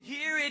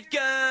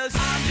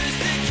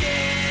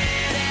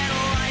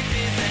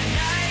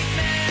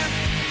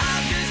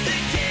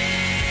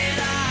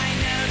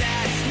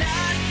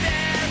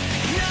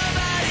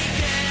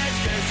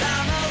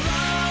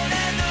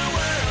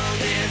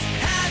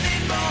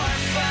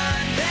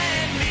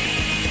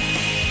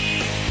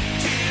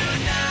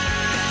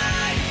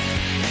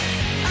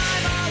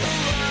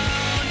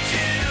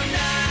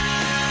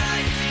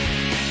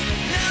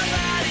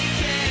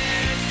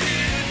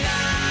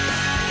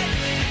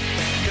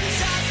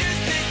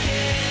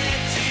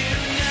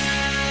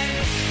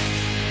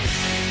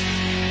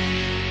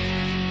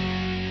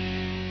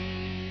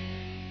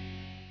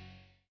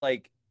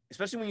like,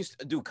 especially when you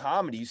do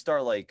comedy, you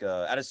start like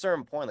at a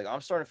certain point, like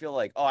I'm starting to feel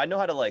like, oh, I know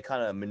how to like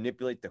kind of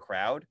manipulate the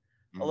crowd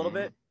a little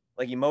bit, Hmm.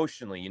 like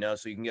emotionally,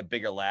 so you can get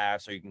bigger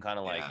laughs, or you can kind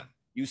of like Yeah.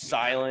 use Yeah.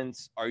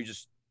 silence, or you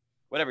just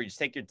whatever, you just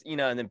take your,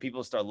 and then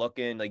people start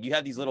looking. Like you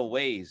have these little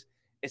ways.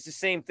 It's the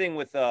same thing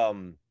with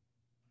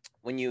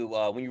when you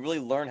really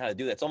learn how to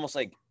do that. It's almost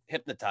like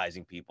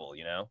hypnotizing people,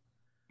 It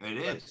But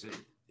is.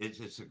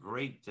 It's a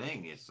great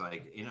thing. It's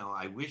like,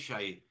 I wish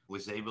I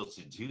was able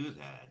to do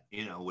that,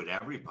 with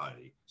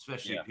everybody,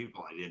 especially yeah.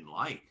 people I didn't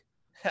like.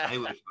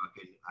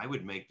 I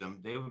would make them,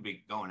 they would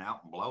be going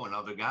out and blowing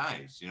other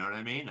guys. You know what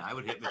I mean? I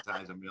would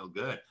hypnotize them real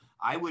good.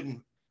 I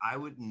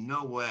would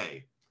no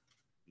way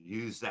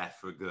use that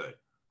for good.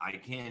 I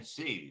can't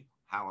see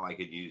how I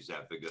could use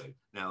that for good.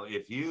 Now,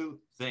 if you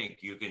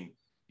think you can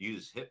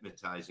use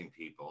hypnotizing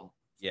people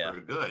Yeah.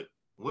 for good,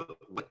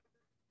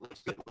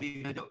 what's good? What are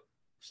you going to do?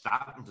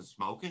 Stop them from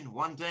smoking?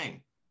 One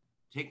thing.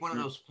 Take one of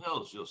Mm. those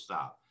pills, you'll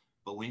stop.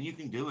 But when you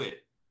can do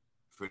it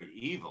for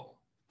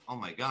evil, oh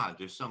my God,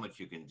 there's so much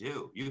you can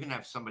do. You can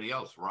have somebody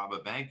else rob a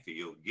bank for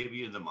you, give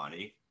you the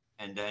money,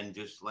 and then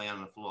just lay on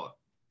the floor.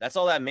 That's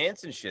all that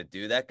Manson shit,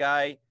 dude. That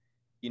guy,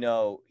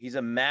 he's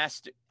a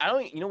master. I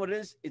don't, you know what it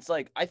is? It's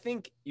like I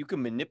think you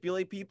can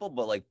manipulate people,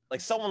 but like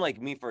someone like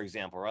me, for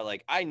example, right?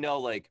 Like I know,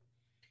 like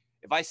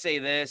if I say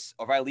this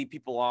or if I lead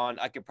people on,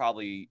 I could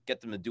probably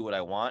get them to do what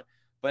I want.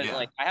 But Yeah,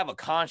 like I have a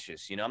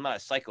conscience, I'm not a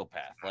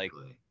psychopath. Like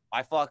exactly.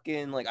 I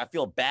fucking like I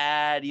feel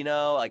bad,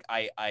 like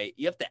I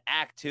you have to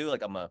act too.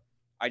 Like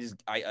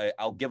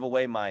I'll give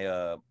away my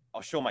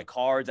I'll show my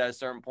cards at a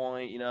certain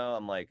point,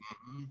 I'm like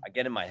Hmm. I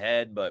get in my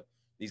head, but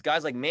these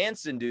guys like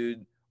Manson,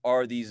 dude,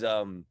 are these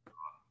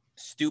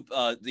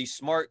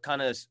smart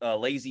kind of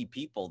lazy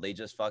people. They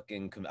just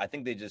fucking I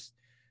think they just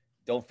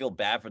don't feel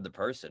bad for the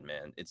person,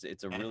 man. It's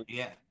a really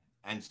Yeah.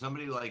 And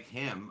somebody like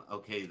him,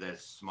 okay,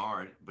 that's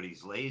smart, but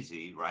he's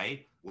lazy,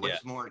 right? yeah.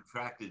 What's more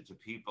attracted to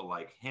people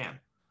like him?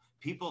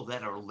 People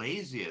that are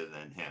lazier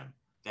than him,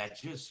 that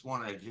just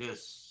want to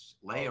just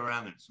lay Oh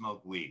around and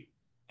smoke weed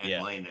and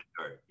yeah. lay in the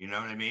dirt. You know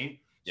what I mean?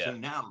 Yeah. So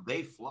now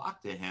they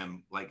flock to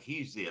him like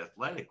he's the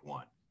athletic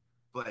one,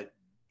 but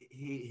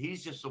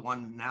he's just the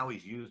one now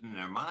he's using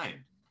their mind.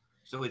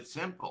 So it's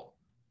simple.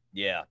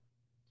 Yeah.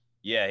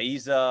 Yeah,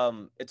 he's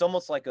it's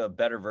almost like a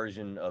better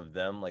version of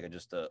them, like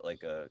just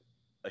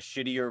a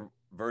shittier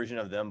version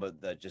of them, but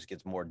that just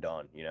gets more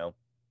done.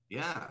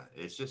 Yeah,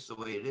 it's just the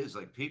way it is.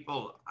 Like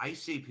people, I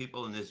see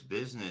people in this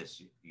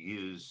business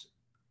use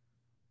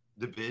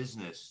the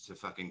business to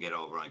fucking get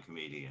over on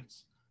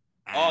comedians.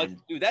 Oh, And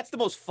dude, that's the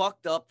most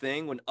fucked up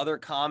thing when other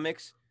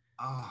comics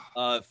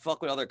oh,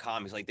 fuck with other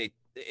comics. Like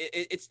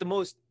it's the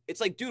most. It's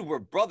like, dude, we're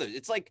brothers.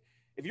 It's like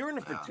if you're in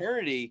a yeah,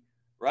 fraternity,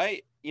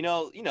 right?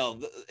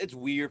 It's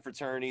weird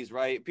fraternities,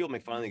 right? People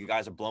make fun of the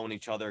guys are blowing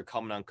each other,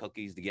 coming on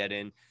cookies to get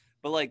in,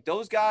 but like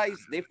those guys,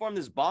 they form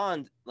this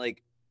bond.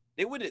 Like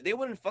they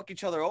wouldn't fuck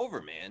each other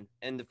over, man.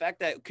 And the fact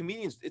that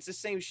comedians, it's the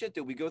same shit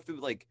that we go through,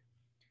 like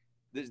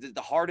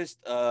the hardest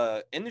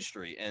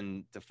industry,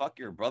 and to fuck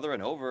your brother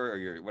and over or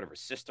your whatever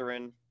sister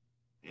in,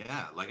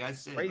 yeah. Like I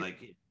said, crazy.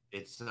 like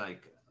it's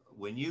like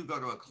when you go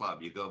to a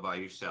club, you go by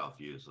yourself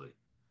usually.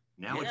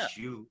 Now Yeah, it's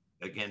you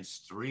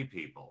against three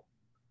people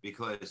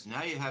because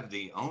now you have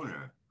the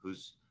owner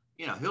who's,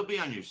 he'll be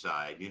on your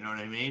side. You know what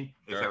I mean?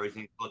 If sure.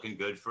 everything's looking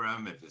good for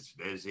him, if it's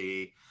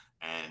busy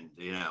and,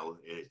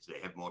 they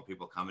have more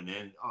people coming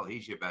in, oh,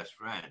 he's your best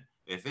friend.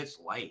 If it's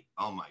light,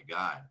 oh my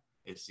God,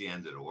 it's the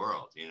end of the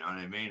world. You know what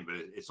I mean? But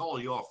it's all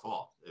your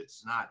fault.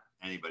 It's not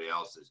anybody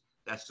else's.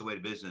 That's the way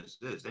the business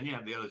is. Then you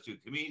have the other two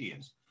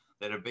comedians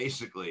that are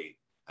basically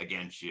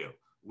against you,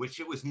 which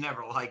it was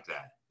never like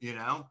that.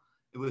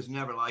 It was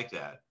never like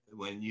that.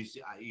 When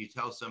you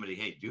tell somebody,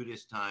 hey, do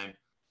this time,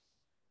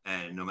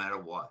 and no matter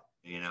what,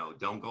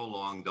 don't go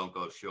long, don't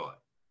go short.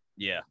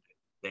 Yeah.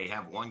 They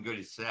have one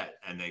good set,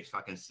 and they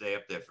fucking stay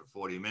up there for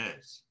 40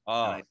 minutes. And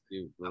Oh, I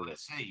dude, would brutal.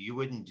 say you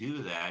wouldn't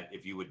do that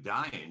if you were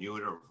dying. You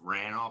would have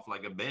ran off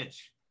like a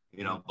bitch,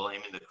 Mhm.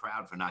 blaming the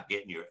crowd for not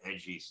getting your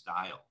edgy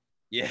style.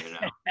 Yeah. You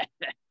know,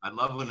 I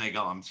love when they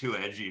go, I'm too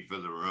edgy for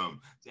the room.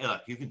 Say,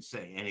 look, you can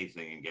say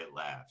anything and get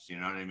laughs. You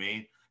know what I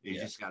mean? You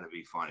Yeah. just got to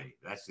be funny.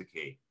 That's the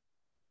key.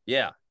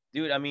 Yeah.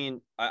 Dude, I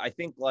mean, I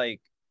think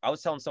like I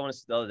was telling someone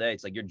this the other day,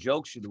 it's like your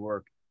joke should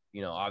work,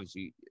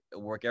 obviously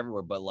work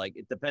everywhere, but like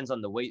it depends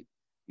on the way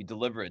you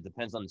deliver it. It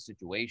depends on the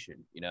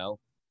situation. Yeah.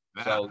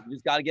 So you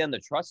just got to get them to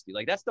trust you.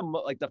 Like that's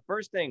like the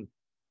first thing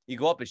you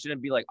go up, it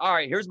shouldn't be like, all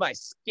right, here's my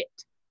skit.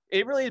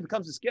 It really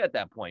becomes a skit at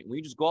that point. When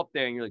you just go up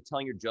there and you're like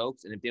telling your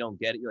jokes, and if they don't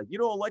get it, you're like, you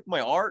don't like my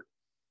art.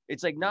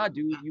 It's like, nah,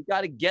 dude, you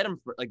got to get them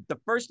for like the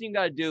first thing you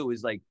got to do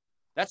is like,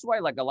 that's why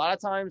like a lot of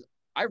times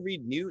I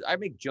read news, I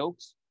make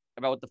jokes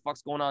about what the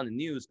fuck's going on in the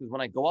news because when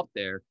I go up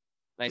there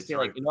and I It's say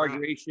like already prepped.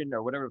 inauguration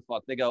or whatever the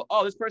fuck, they go,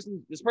 oh, this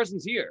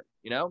person's here.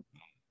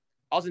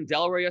 I was in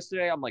Delaware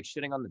yesterday. I'm like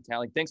shitting on the town.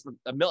 Like, thanks for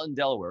Milton,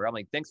 Delaware. I'm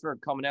like, thanks for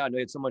coming out. I know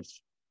you had so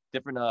much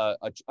different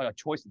a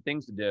choice of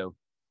things to do.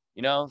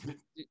 You know,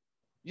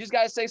 You just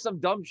gotta say some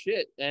dumb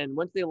shit, and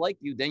once they like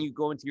you, then you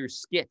go into your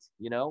skit.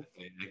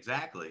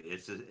 Exactly.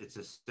 It's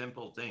a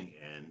simple thing,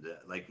 and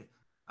like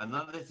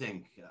another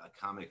thing,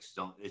 comics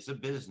don't. It's a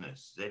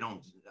business. They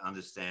don't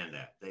understand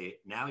that. They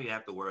now you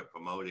have to work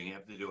promoting. You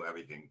have to do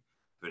everything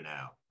for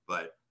now.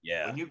 But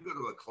Yeah. when you go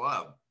to a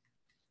club,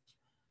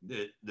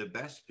 the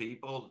best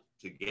people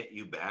to get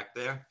you back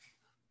there,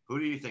 who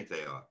do you think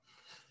they are?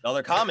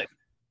 Another comic.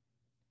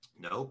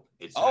 Nope.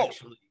 It's Oh.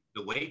 actually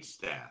the wait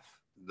staff.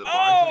 The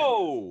bartenders,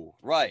 Oh,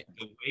 right.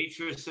 the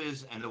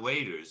waitresses and the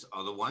waiters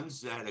are the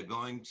ones that are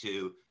going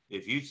to,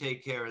 if you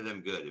take care of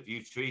them good, if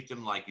you treat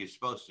them like you're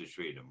supposed to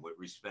treat them with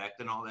respect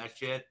and all that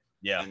shit,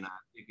 Yeah. and not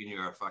thinking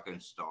you're a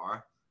fucking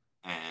star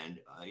and,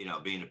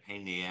 being a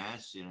pain in the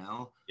ass,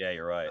 Yeah,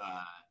 you're right.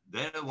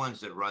 they're the ones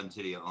that run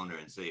to the owner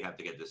and say, you have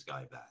to get this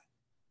guy back.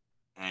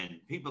 And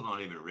people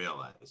don't even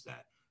realize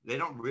that. They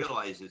don't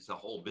realize it's a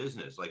whole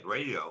business. Like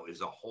radio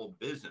is a whole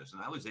business.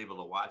 And I was able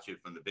to watch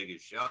it from the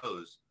biggest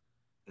shows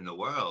in the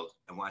world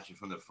and watch it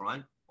from the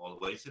front all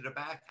the way to the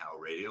back, how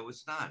radio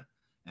is done.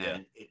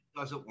 And it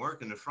doesn't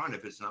work in the front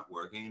if it's not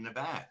working in the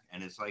back.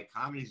 And it's like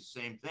comedy's the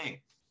same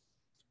thing.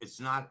 It's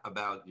not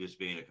about just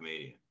being a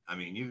comedian. I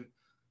mean,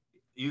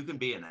 you can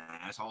be an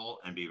asshole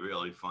and be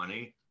really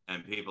funny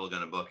and people are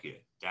going to book you.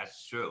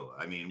 That's true.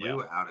 I mean, we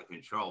were out of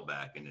control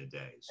back in the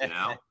days,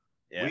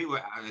 Yeah. We were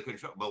out of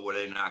control, but were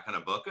they not going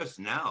to book us?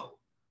 No,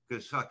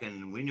 because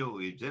fucking we knew what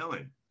we were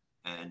doing.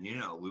 And,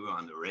 we were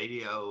on the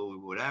radio,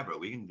 whatever.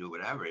 We can do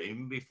whatever.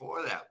 Even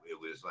before that, it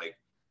was like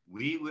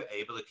we were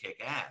able to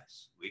kick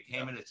ass. We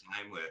came in a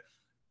time where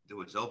there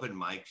was open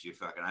mics.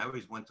 I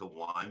always went to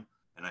one,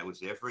 and I was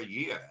there for a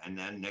year. And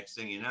then next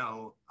thing you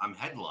know, I'm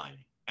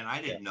headlining. And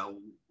I didn't know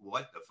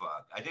what the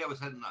fuck. I think I was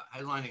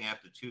headlining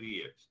after 2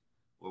 years,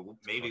 or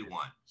maybe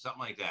one,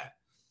 something like that.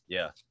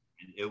 Yeah.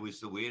 And it was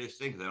the weirdest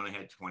thing because I only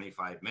had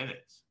 25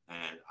 minutes.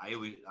 And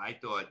I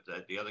thought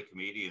that the other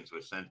comedians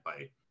were sent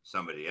by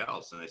somebody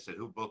else. And they said,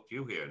 who booked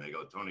you here? And they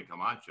go, Tony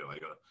Camacho. I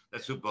go,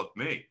 that's who booked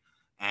me.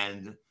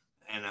 And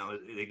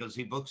he goes,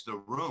 he books the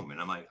room.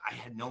 And I'm like, I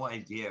had no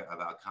idea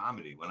about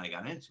comedy when I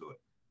got into it.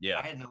 Yeah.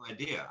 I had no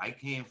idea. I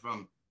came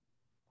from,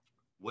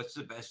 what's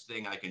the best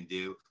thing I can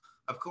do?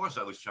 Of course,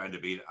 I was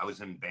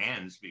in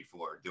bands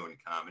before doing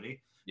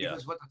comedy. Yeah.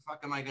 Because what the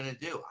fuck am I going to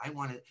do?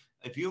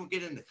 If you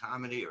get into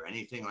comedy or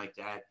anything like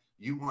that,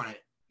 you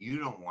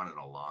don't want an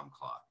alarm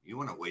clock. You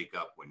want to wake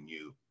up when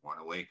you want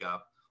to wake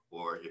up,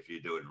 or if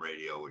you're doing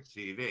radio or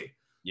TV.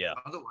 Yeah.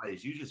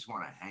 Otherwise, you just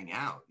want to hang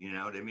out. You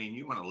know what I mean?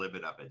 You want to live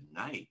it up at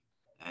night.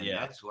 And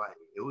that's why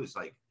it was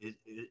like,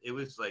 it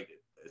was like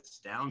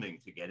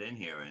astounding to get in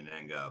here and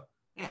then go,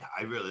 yeah,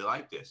 I really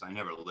like this. I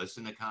never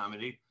listened to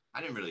comedy. I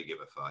didn't really give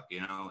a fuck.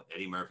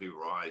 Eddie Murphy,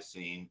 Raw, I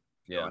seen.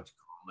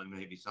 Coleman,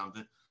 maybe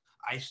something.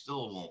 I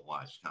still won't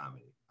watch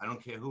comedy. I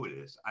don't care who it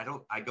is. I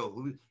go,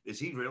 who is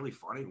he really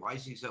funny? Why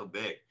is he so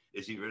big?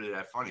 Is he really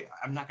that funny?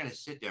 I'm not going to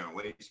sit there and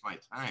waste my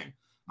time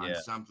on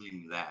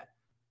something that,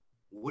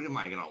 what am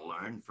I going to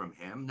learn from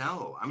him?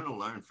 No, I'm going to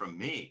learn from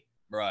me.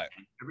 Right.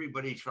 And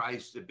everybody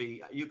tries to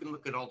be, you can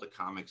look at all the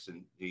comics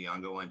and the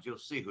younger ones, you'll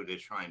see who they're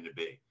trying to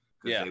be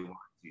because they watch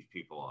these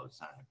people all the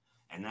time.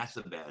 And that's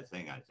a bad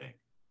thing, I think.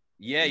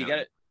 Yeah,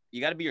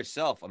 you got to be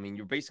yourself. I mean,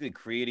 you're basically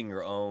creating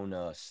your own,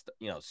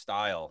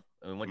 style.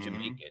 I mean, once you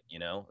make it,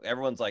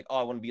 everyone's like, oh,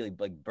 I want to be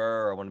like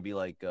Burr. I want to be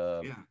like,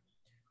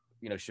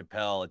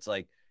 Chappelle. It's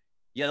like,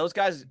 yeah, those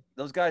guys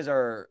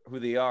are who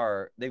they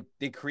are.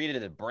 They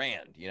created a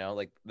brand,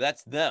 like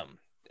that's them.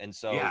 And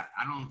so, I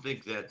don't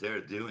think that they're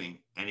doing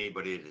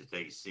anybody that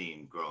they've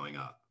seen growing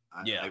up.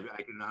 I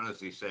can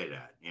honestly say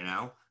that, and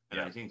I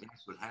think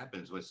that's what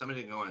happens when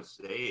somebody go on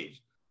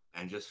stage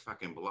and just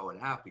fucking blow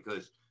it out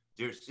because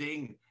they're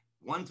seeing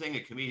one thing a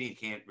comedian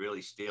can't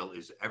really steal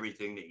is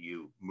everything that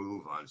you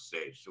move on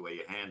stage, the way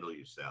you handle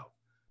yourself,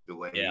 the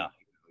way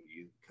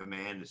you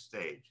command the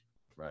stage.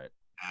 Right.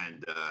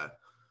 And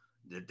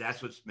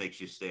that's what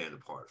makes you stand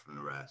apart from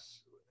the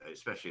rest,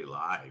 especially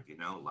live.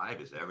 Live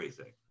is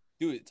everything.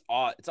 Dude, it's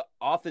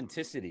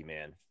authenticity,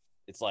 man.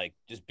 It's like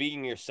just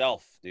being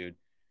yourself, dude.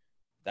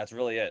 That's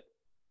really it.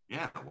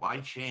 Yeah.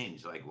 Why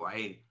change? Like,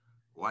 why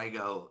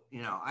go,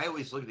 I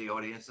always look at the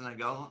audience and I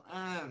go,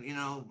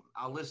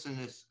 I'll listen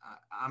to this.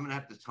 I'm going to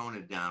have to tone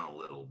it down a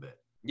little bit.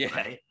 Yeah.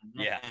 Right?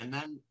 Yeah. And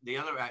then the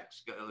other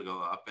acts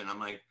go up and I'm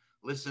like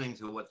listening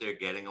to what they're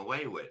getting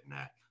away with and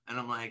that. And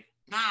I'm like,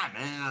 nah,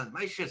 man,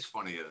 my shit's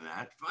funnier than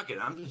that. Fuck it.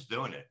 I'm just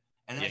doing it.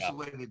 And that's the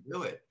way to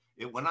do it.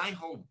 When I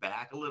hold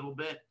back a little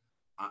bit,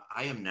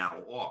 I am now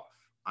off.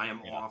 I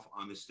am off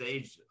on the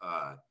stage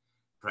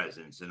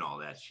presence and all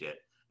that shit.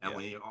 And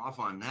when you're off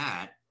on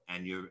that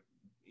and you're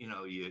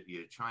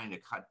trying to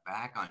cut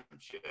back on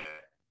shit,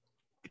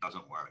 it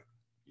doesn't work.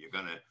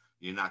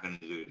 You're not gonna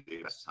do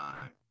the best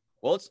time.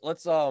 Well,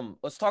 let's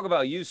talk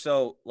about you.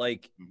 So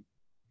like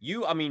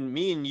you, I mean,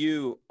 me and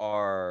you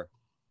are,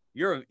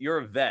 you're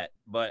a vet,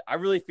 but I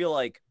really feel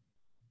like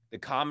the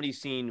comedy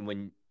scene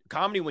when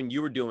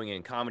you were doing it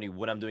and comedy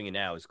when I'm doing it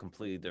now is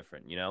completely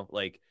different.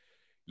 Like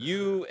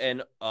you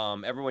and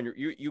everyone,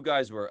 you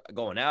guys were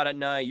going out at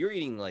night. You're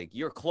eating, like,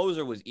 your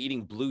closer was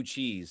eating blue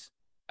cheese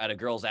out of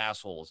girls'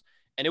 assholes.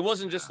 And it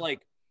wasn't just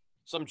like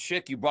some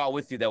chick you brought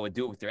with you that would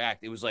do it with their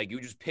act. It was like you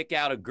would just pick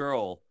out a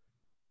girl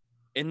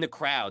in the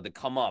crowd to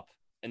come up,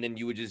 and then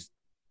they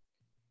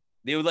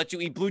would let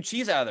you eat blue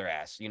cheese out of their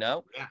ass, you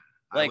know? Yeah.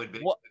 Like,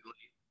 what?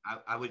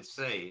 I would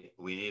say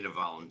we need a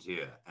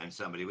volunteer, and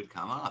somebody would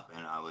come up,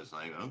 and I was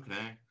like,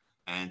 okay.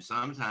 And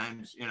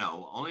sometimes,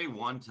 only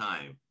one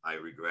time I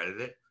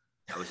regretted it.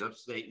 I was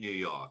upstate New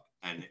York,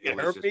 and it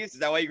was herpes? Is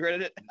that why you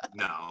regretted it?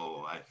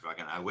 No,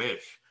 I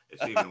wish.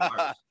 It's even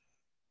worse.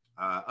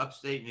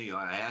 Upstate New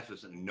York, I asked for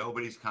something.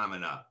 Nobody's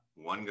coming up.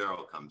 One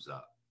girl comes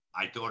up.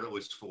 I thought it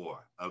was 4.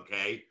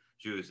 Okay,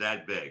 she was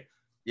that big.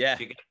 Yeah.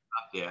 She got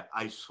up there.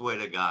 I swear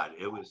to God,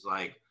 it was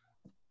like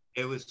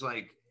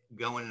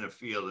going in a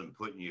field and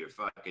putting your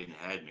fucking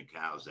head in a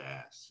cow's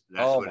ass.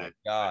 That's oh what my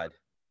God.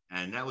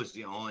 And that was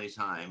the only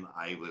time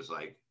I was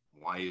like,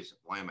 why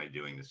am I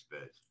doing this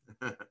bit?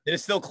 Did it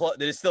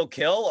still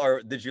kill,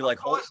 or did you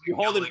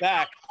hold it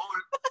back?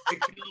 It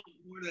killed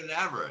more than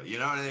ever. You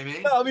know what I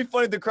mean? No, it'd be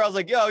funny if the crowd's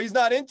like, yo, he's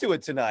not into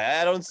it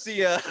tonight. I don't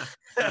see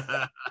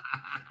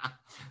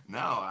No,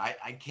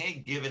 I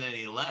can't give it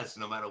any less,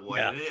 no matter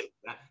what it is.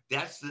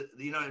 That's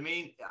you know what I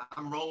mean?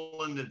 I'm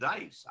rolling the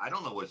dice. I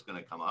don't know what's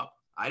going to come up.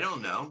 I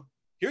don't know.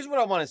 Here's what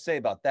I want to say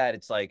about that.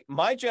 It's like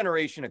my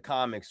generation of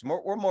comics,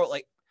 we're more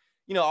like,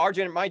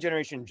 my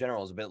generation in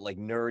general is a bit like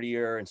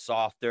nerdier and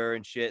softer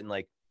and shit. And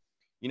like,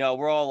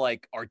 we're all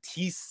like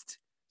artistes.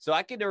 So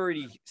I could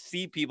already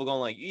see people going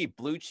like, you eat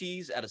blue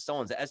cheese out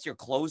of that's your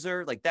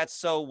closer. Like, that's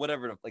so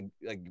whatever, like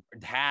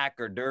hack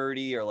or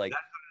dirty or like.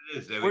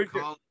 That's what it is. They would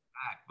call it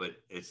hack, but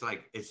it's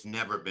like, it's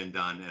never been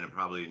done, and it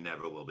probably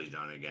never will be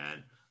done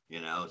again.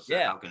 So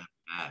how can it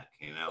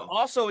be hack,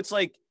 Also, it's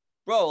like,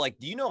 bro, like,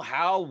 do you know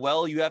how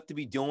well you have to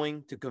be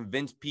doing to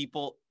convince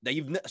people that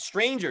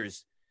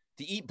strangers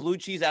to eat blue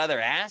cheese out of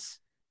their ass?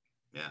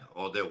 Yeah,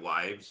 or their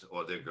wives,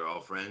 or their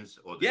girlfriends,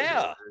 or their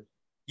daughters.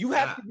 You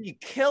have to be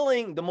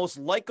killing the most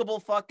likable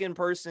fucking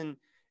person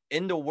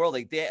in the world.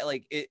 Like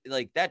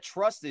that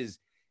trust is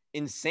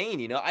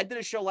insane. I did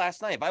a show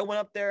last night. If I went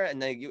up there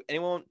and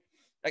anyone,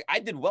 like, I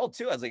did well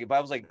too. I was like, if I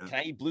was like, can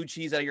I eat blue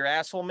cheese out of your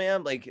asshole,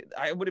 man? Like,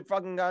 I would have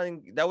fucking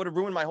that would have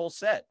ruined my whole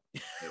set.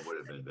 It would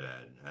have been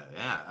bad.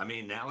 Yeah. I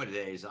mean,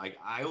 nowadays, like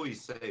I always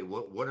say,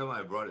 what if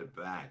I brought it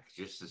back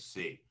just to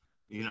see?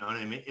 You know what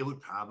I mean? It would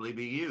probably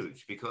be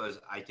huge, because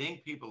I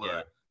think people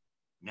are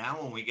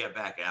now, when we get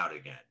back out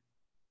again.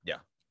 Yeah.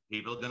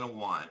 People are gonna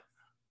want.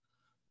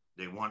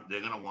 They're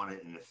gonna want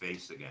it in the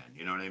face again.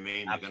 You know what I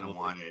mean? Absolutely. They're gonna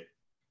want it.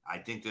 I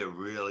think they're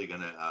really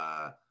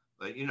gonna.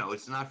 But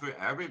it's not for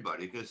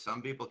everybody, because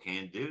some people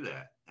can't do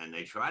that, and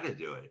they try to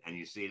do it, and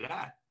you see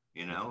that.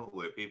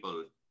 Where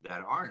people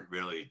that aren't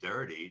really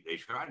dirty, they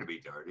try to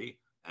be dirty,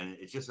 and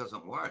it just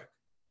doesn't work.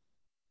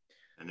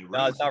 And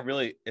no, it's not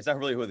really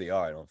who they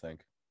are, I don't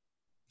think.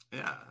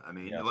 Yeah, I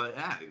mean, well,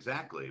 yeah,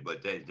 exactly.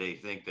 But they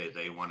think that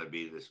they want to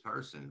be this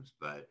person,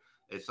 but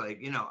it's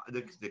like,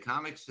 the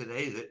comics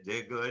today,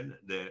 they're good.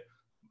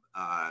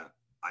 I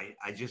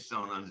just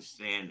don't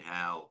understand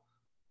how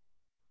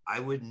I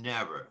would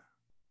never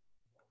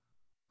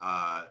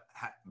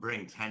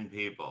bring 10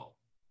 people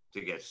to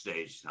get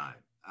stage time.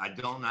 I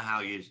don't know how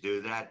you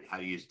do that, how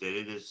you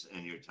did it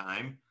in your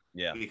time.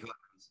 Yeah. Because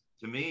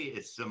to me,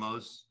 it's the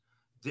most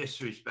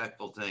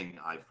disrespectful thing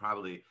I've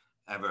probably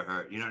ever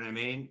heard. You know what I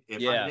mean? If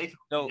they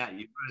told me that,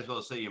 you might as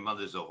well say your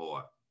mother's a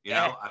whore.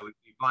 I would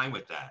be fine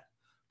with that.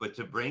 But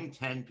to bring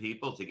 10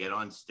 people to get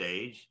on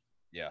stage,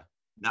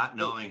 not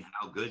knowing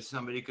how good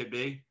somebody could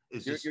be,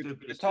 is the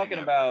stupidest. You're talking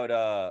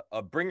about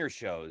bringer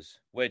shows,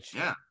 which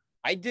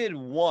I did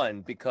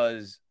one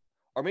because,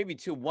 or maybe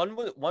two. One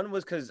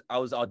was because I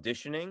was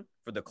auditioning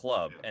for the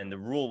club, and the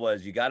rule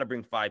was you got to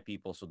bring 5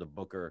 people, so the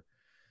booker.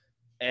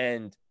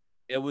 And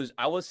it was,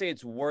 I would say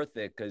it's worth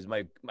it, because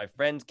my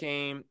friends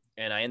came,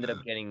 and I ended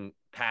up getting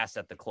passed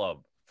at the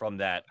club from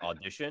that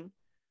audition.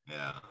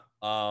 Yeah.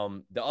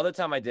 The other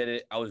time I did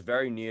it, I was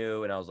very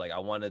new, and I was like, I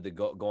wanted to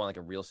go on like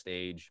a real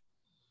stage.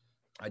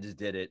 I just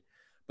did it.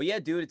 But yeah,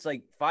 dude, it's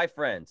like 5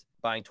 friends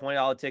buying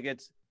 $20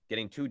 tickets,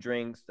 getting 2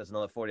 drinks. That's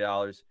another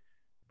 $40.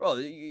 Bro,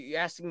 you're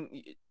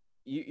asking.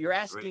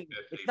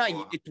 It's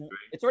not.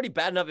 It's already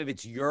bad enough if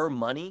it's your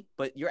money,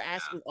 but you're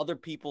asking other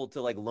people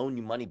to like loan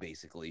you money,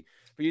 basically,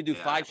 for you to do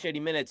 5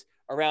 shitty minutes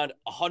around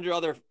 100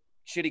 other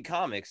shitty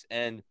comics,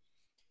 and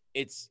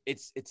it's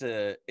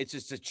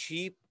just a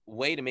cheap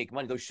way to make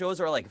money. Those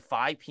shows are like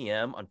 5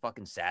 p.m. on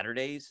fucking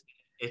Saturdays.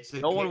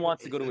 No one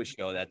wants to go to a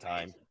show that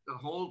time. The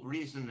whole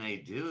reason they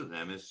do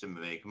them is to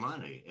make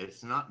money.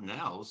 It's nothing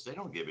else. They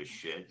don't give a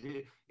shit.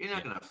 You're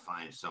not gonna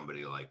find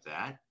somebody like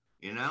that.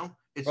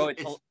 It's a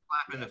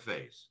slap in the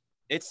face.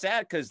 It's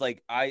sad, because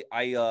like I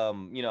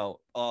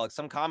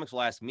some comics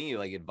will ask me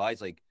like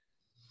advice, like,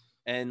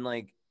 and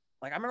like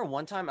I remember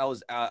one time I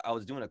was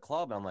doing a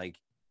club, and I'm like,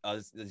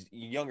 this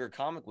younger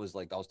comic was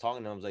like, I was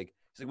talking to him, I was like,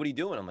 he's like, what are you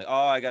doing? I'm like,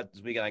 oh, I got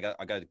this weekend,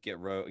 I got to get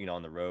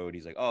on the road.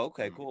 He's like, oh,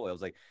 okay, cool. I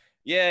was like,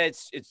 yeah,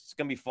 it's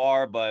gonna be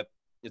far, but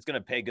it's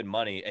gonna pay good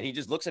money. And he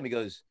just looks at me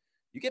and goes,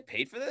 you get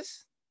paid for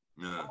this?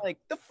 Yeah. Like,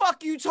 the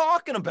fuck you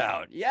talking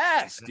about?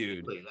 Yes, dude.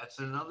 Exactly. That's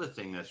another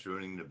thing that's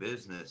ruining the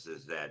business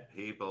is that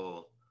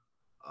people,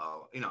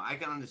 I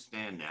can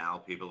understand now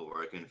people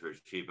working for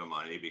cheaper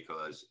money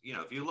because,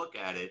 if you look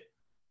at it,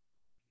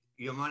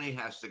 your money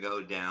has to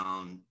go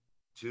down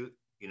to,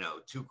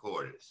 2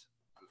 quarters,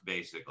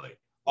 basically.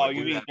 Oh, What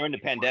you you mean have during the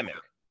to pay for. pandemic?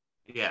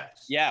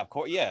 Yes. Yeah, of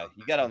course. Yeah,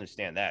 you got to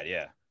understand that.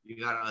 Yeah. You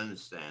got to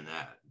understand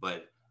that.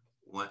 But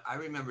when I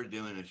remember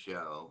doing a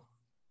show,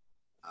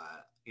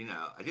 I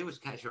think it was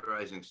Catch a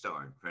Rising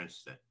Star in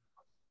Princeton.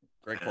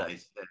 Great And club. I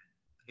said,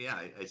 yeah,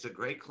 it's a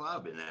great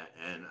club in that.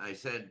 And I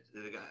said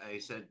to the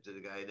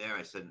guy there,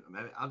 I said,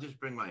 I'll just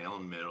bring my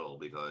own middle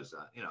because,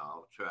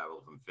 I'll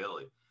travel from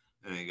Philly.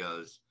 And he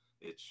goes,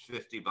 it's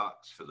 $50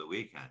 for the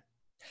weekend.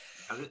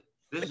 Now, this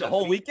Like is the a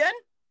whole weekend?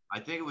 I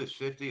think it was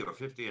 50 or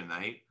 50 a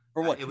night.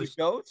 For what, It 2 was,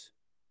 shows?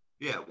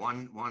 yeah,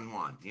 one.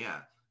 Yeah.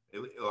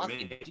 Or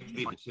Fucking maybe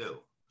decent. 2.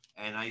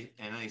 And I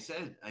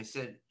said,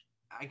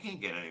 I can't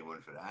get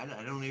anyone for that.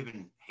 I don't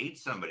even hate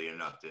somebody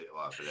enough to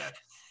offer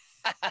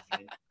that.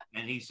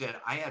 And he said,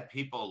 I have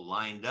people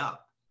lined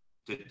up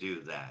to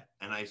do that.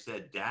 And I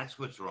said, that's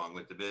what's wrong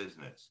with the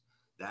business.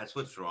 That's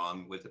what's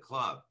wrong with the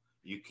club.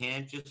 You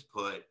can't just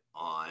put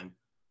on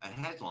a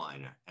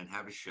headliner and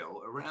have a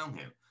show around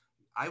him.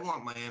 I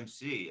want my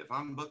MC. If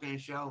I'm booking a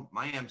show,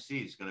 my MC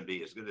is going to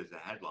be as good as the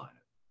headliner.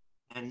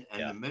 And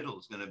Yeah. the middle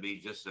is going to be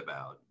just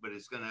about, but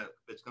it's going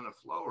to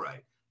flow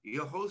right.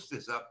 Your host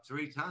is up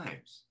 3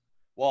 times.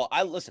 Well,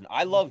 I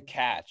love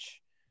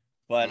Catch,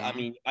 but I Mhm.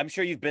 mean, I'm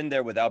sure you've been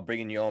there without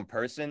bringing your own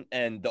person.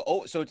 And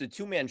so it's a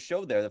 2-man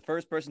show there. The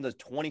first person does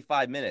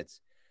 25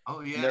 minutes. Oh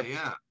And yeah,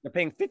 yeah. they're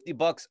paying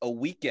 $50 a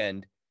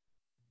weekend.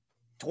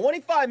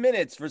 25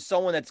 minutes for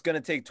someone that's going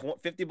to take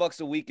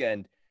 $50 a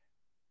weekend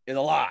is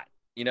a lot,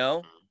 you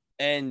know?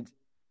 And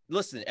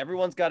listen,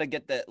 everyone's got to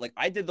get that. Like,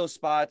 I did those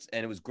spots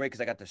and it was great because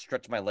I got to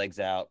stretch my legs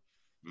out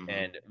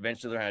and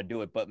eventually learn how to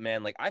do it. But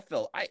man, like, I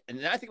feel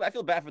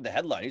bad for the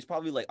headline. He's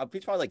probably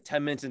like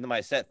 10 minutes into my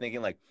set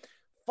thinking like,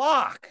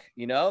 fuck,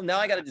 now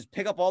I got to just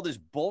pick up all this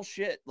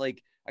bullshit.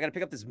 Like, I got to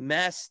pick up this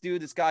mess,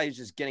 dude. This guy is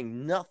just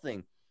getting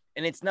nothing.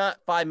 And it's not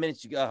 5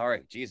 minutes. You go, all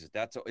right, Jesus,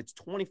 it's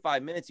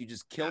 25 minutes. You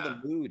just kill the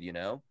mood,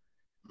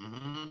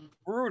 Mm-hmm.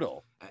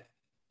 Brutal.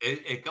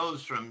 It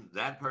goes from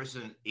that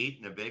person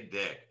eating a big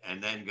dick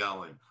and then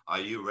going, are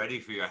you ready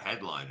for your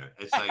headliner?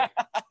 It's like,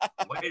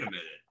 wait a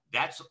minute.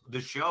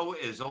 The show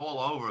is all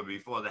over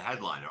before the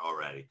headliner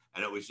already.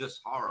 And it was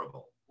just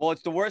horrible. Well,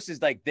 it's the worst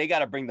is like they got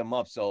to bring them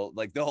up. So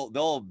like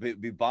they'll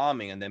be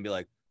bombing and then be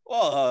like,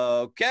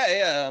 well,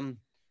 okay.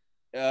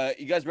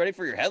 You guys ready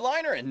for your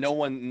headliner? And no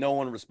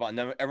one responds.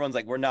 Everyone's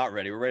like, we're not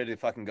ready. We're ready to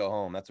fucking go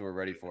home. That's what we're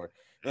ready for.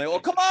 They're like,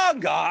 well, come on,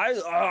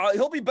 guys.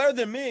 He'll be better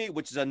than me,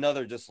 which is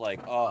another just like,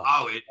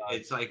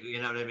 It's like,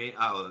 you know what I mean?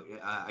 Oh,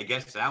 I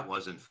guess that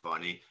wasn't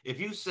funny. If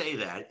you say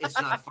that, it's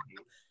not funny.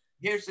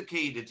 Here's the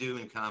key to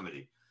doing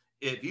comedy.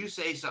 If you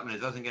say something that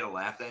doesn't get a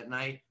laugh that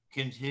night,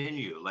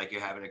 continue like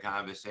you're having a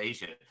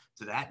conversation.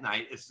 To that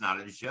night, it's not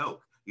a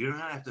joke. You don't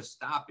have to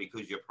stop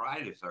because your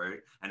pride is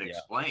hurt and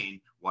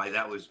explain why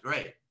that was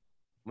great.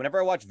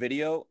 Whenever I watch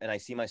video and I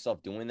see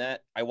myself doing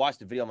that, I watch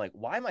the video. I'm like,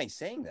 why am I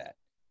saying that?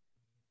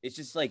 It's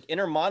just like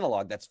inner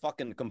monologue. That's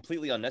fucking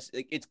completely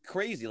unnecessary. It's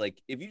crazy.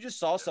 Like if you just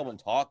saw someone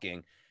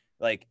talking,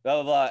 like blah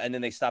blah blah, and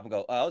then they stop and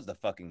go, "Oh, that was the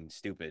fucking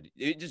stupid."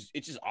 It's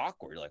just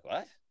awkward. You're like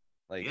what?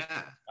 Like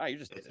you're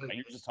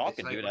just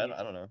talking, dude. I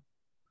don't know.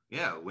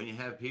 Yeah, when you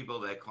have people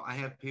that I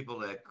have people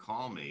that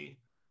call me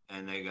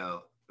and they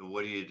go,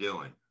 "What are you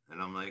doing?"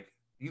 And I'm like,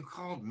 you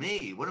called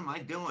me. What am I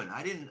doing?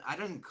 I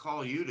didn't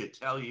call you to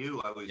tell you.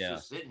 I was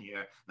just sitting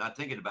here not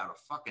thinking about a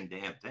fucking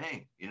damn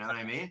thing. You know what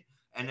I mean?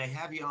 And they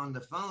have you on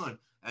the phone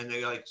and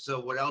they're like, so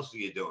what else are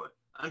you doing?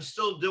 I'm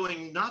still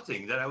doing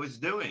nothing that I was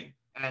doing.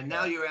 And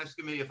now you're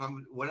asking me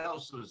what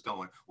else is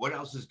going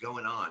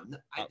on?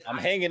 I'm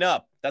hanging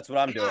up. That's what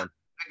I'm doing.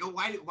 I go,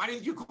 why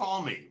did you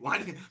call me?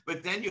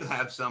 But then you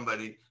have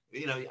somebody,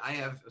 I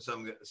have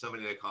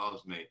somebody that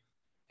calls me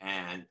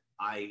and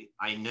I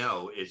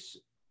know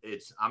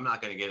I'm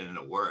not going to get in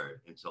a word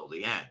until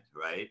the end,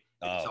 right?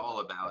 It's all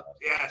about,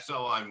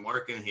 so I'm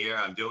working here,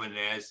 I'm doing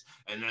this,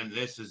 and then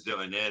this is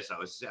doing this.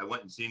 I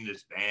went and seen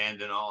this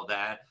band and all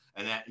that,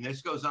 and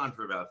this goes on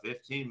for about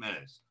 15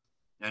 minutes.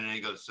 And then he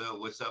goes, so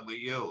what's up with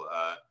you?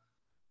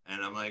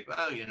 And I'm like,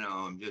 well,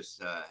 I'm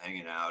just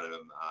hanging out.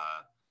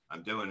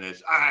 I'm doing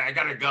this. All right, I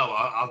got to go.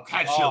 I'll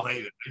catch you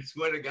later. I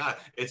swear to God.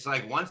 It's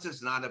like once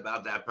it's not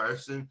about that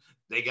person,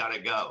 they got to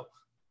go.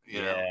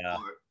 You know?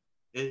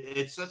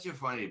 It's such a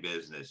funny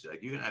business.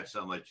 Like you can have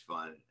so much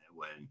fun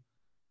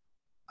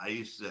I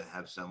used to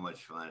have so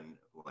much fun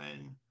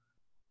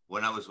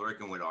when I was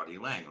working with Artie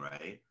Lang,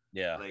 right?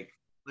 Yeah.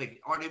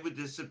 Like Artie would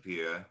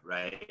disappear,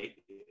 right?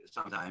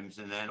 Sometimes,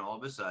 and then all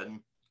of a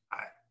sudden,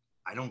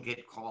 I don't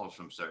get calls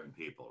from certain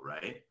people,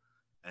 right?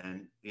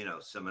 And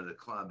some of the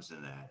clubs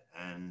and that,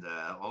 and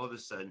all of a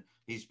sudden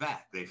he's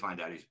back. They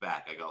find out he's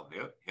back. I go,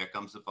 here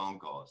comes the phone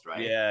calls,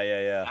 right?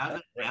 Yeah.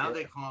 Now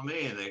they call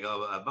me and they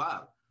go,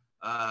 Bob,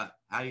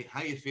 how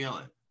you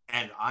feeling?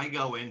 And I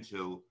go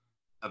into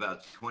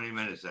about 20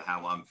 minutes of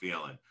how I'm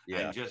feeling Yeah.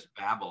 and just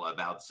babble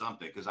about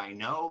something. Because I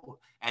know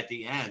at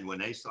the end, when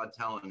they start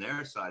telling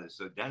their side,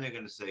 so then they're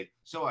going to say,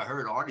 so I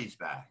heard Artie's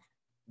back.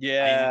 I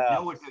Yeah.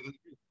 know what they're going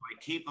to do. I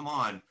keep them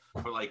on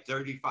for like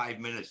 35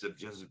 minutes of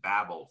just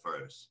babble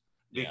first.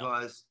 Yeah.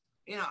 Because,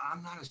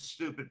 I'm not a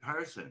stupid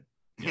person.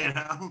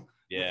 Yeah.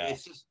 Yeah.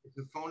 It's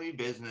a phony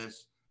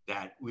business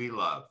that we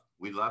love.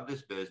 We love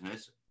this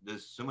business.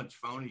 There's so much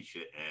phony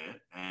shit in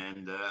it.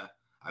 And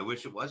I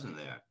wish it wasn't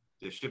there.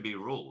 There should be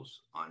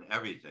rules on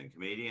everything.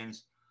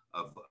 Comedians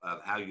of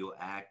how you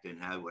act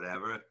and how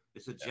whatever.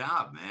 It's a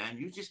job, man.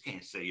 You just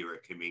can't say you're a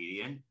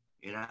comedian,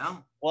 you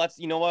know? Well,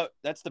 you know what?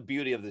 That's the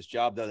beauty of this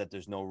job, though, that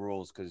there's no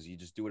rules because you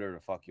just do whatever the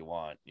fuck you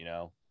want, you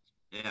know?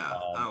 Yeah.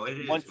 Oh, it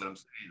is Once, what I'm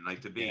saying.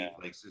 Like to yeah.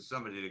 be like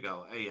somebody to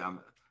go, hey,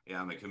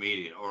 I'm a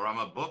comedian or I'm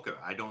a booker.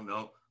 I don't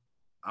know.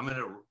 I'm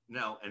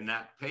gonna and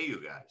not pay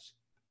you guys.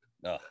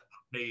 Ugh.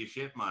 I'll pay you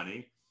shit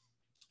money,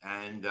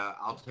 and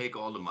I'll take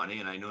all the money.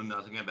 And I know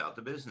nothing about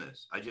the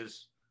business. I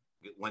just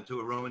went to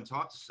a room and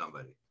talked to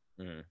somebody.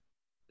 Mm-hmm.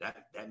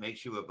 That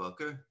makes you a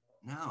booker?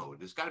 No,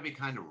 there's got to be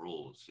kind of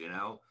rules,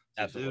 to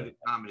Absolutely. do the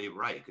comedy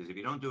right. Because if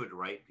you don't do it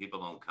right,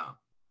 people don't come.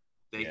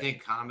 They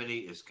think comedy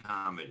is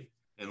comedy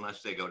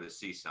unless they go to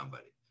see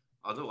somebody.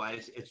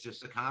 Otherwise, it's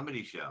just a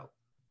comedy show.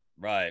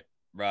 Right.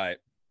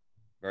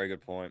 Very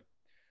good point.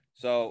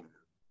 So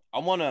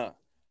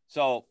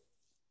so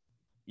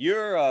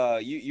you're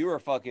a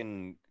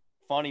fucking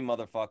funny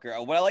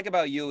motherfucker. What I like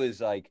about you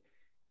is like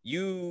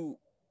you're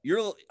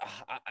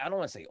I don't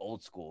want to say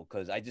old school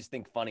because I just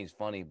think funny is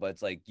funny, but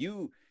it's like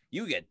you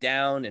get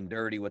down and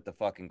dirty with the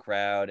fucking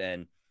crowd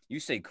and you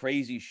say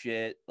crazy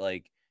shit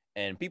like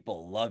and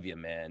people love you,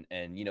 man.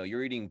 And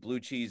you're eating blue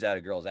cheese out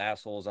of girls'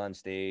 assholes on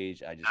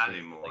stage. I just Not think,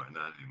 anymore. like,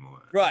 Not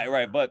anymore.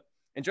 right. But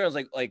in terms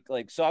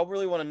like so I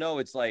really want to know.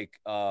 It's like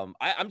I'm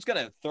just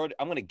gonna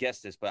I'm gonna guess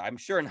this, but I'm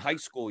sure in high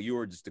school you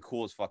were just the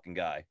coolest fucking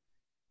guy.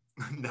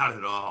 Not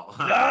at all.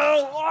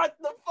 No, what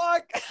the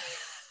fuck?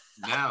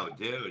 No,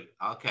 dude.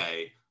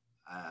 Okay.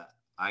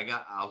 I'm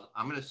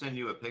going to send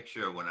you a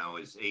picture of when I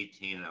was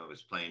 18 and I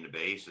was playing the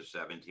bass, or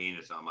 17.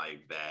 It's on my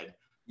bed.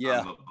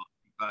 Yeah. I'm a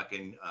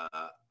fucking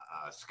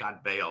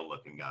Scott Baio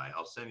looking guy.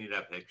 I'll send you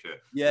that picture.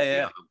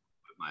 Yeah.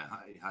 With my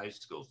high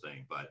school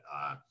thing. But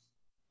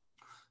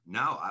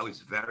no, I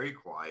was very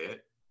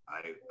quiet.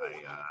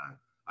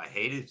 I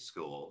hated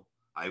school.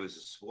 I was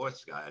a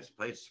sports guy. I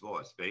played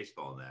sports,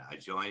 baseball now. I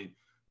joined,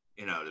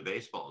 the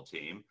baseball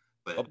team.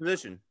 But what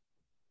position?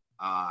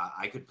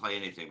 I could play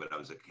anything, but I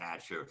was a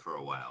catcher for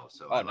a while.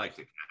 So I like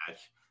to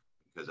catch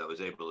because I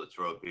was able to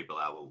throw people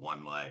out with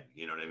one leg.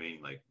 You know what I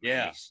mean? Like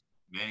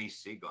Manny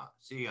Seagon,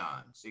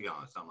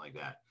 something like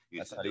that.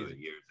 Used to do it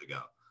years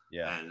ago.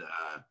 Yeah. And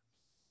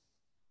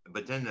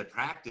but then the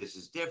practice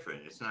is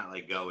different. It's not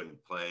like go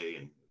and play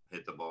and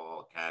hit the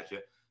ball, catch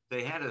it.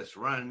 They had us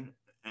run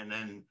and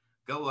then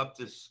go up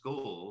to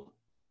school,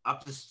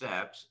 up the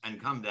steps,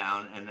 and come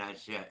down, and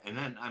that's it. And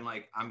then I'm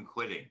like, I'm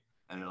quitting.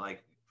 And they're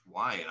like,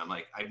 why? And I'm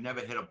like, I've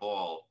never hit a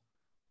ball,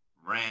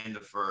 ran to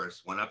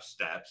first, went up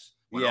steps,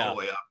 went all the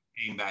way up,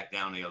 came back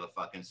down the other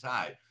fucking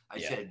side. I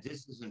said,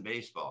 this isn't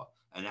baseball.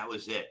 And that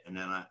was it. And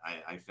then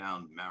I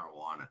found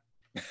marijuana.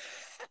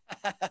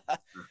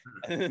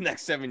 And the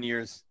next 7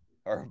 years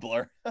are a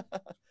blur.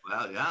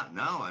 Well, yeah,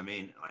 no, I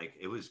mean, like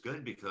it was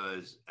good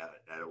because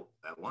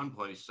at one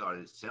point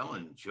started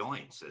selling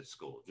joints at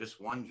school,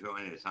 just one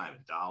joint at a time,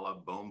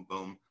 $1, boom,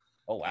 boom.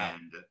 Oh, wow.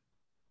 And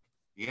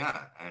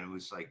yeah, and it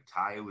was like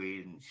Thai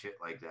weed and shit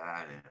like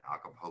that, and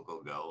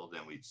Acapulco Gold,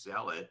 and we'd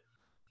sell it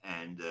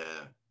and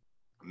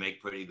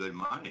make pretty good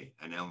money.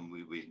 And then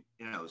we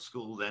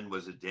school then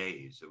was a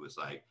daze. It was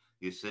like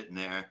you're sitting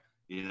there,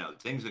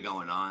 things are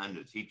going on,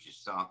 the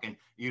teacher's talking,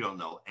 you don't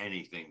know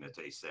anything that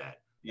they said.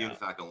 You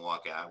fucking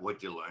walk out,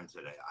 what'd you learn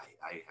today?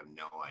 I have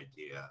no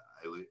idea.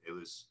 It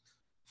was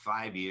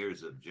 5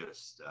 years of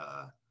just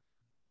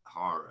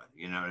horror,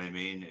 you know what I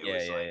mean?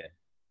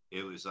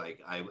 It was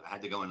like I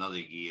had to go another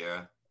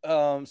year.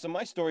 So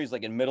my story is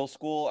like in middle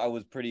school, I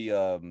was pretty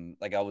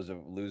like I was a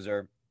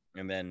loser.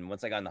 And then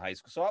once I got into high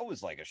school, so I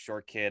was like a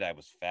short kid, I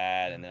was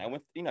fat, and then I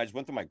went, I just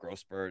went through my growth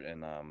spurt,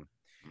 and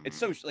it's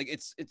so like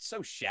it's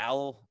so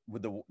shallow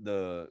with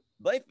the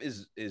life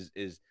is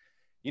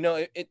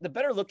the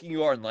better looking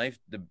you are in life,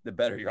 the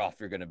better you're off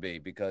you're gonna be,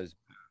 because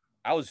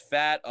I was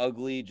fat,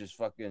 ugly, just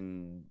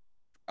fucking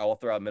all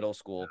throughout middle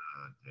school.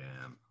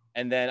 Damn.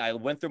 And then I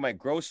went through my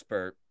growth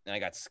spurt, and I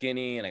got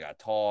skinny, and I got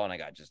tall, and I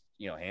got just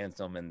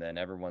handsome, and then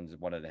everyone's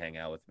wanted to hang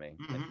out with me.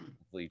 And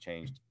completely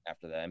changed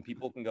after that. And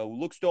people can go,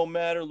 looks don't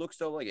matter, looks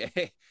don't, like,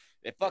 hey,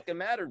 it fucking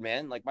mattered,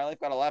 man. Like my life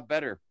got a lot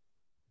better.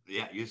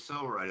 Yeah, you're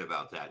so right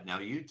about that. Now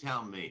you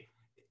tell me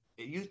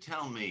a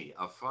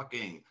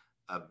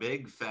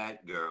big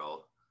fat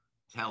girl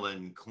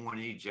telling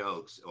corny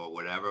jokes or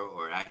whatever,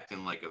 or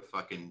acting like a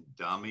fucking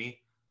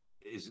dummy,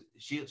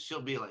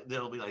 she'll be like,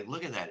 they'll be like,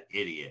 look at that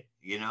idiot,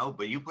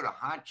 but you put a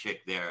hot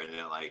chick there and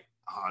they're like,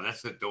 oh,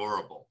 that's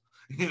adorable.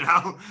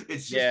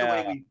 It's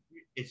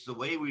just the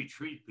way we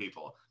treat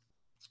people.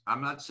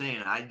 I'm not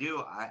saying I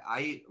do.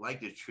 I like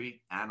to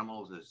treat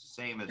animals as the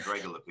same as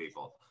regular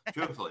people.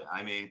 Truthfully,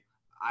 I mean,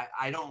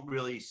 I don't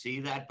really see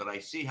that, but I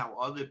see how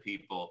other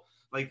people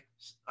like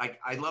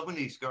I love when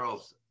these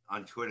girls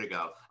on Twitter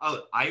go,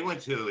 "Oh, I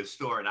went to a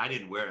store and I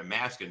didn't wear a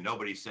mask and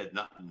nobody said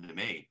nothing to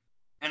me,"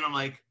 and I'm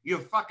like, "You're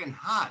fucking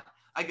hot."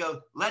 I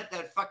go, "Let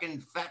that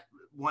fucking fat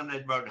one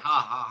that wrote ha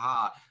ha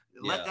ha,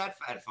 let Yeah. that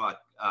fat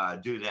fuck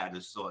do that in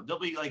the store." They'll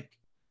be like,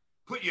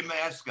 "Put your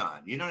mask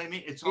on." You know what I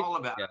mean? It's It, all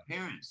about yeah.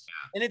 appearance.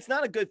 And it's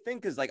not a good thing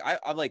because like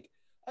I'm like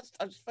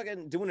I was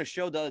fucking doing a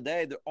show the other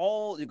day. They're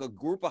all like a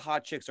group of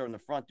hot chicks are in the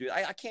front, dude.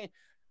 I can't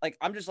like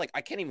I'm just like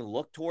I can't even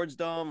look towards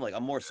them. Like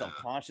I'm more self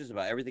conscious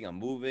about everything I'm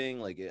moving.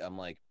 Like I'm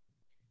like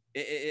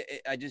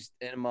I just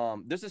and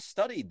there's a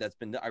study that's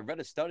been I read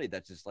a study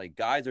that's just like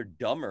guys are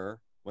dumber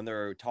when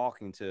they're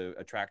talking to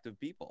attractive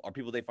people or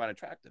people they find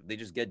attractive. They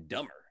just get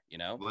dumber, you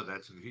know? Well,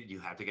 that's you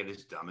have to get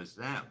as dumb as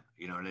them.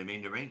 You know what I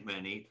mean? There ain't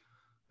many.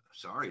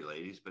 Sorry,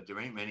 ladies, but there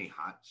ain't many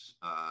hot,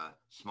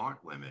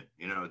 smart women.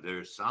 You know,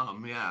 there's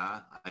some,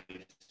 yeah,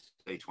 I'd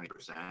say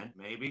 20%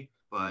 maybe,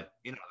 but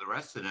you know, the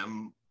rest of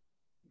them,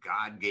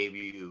 God gave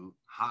you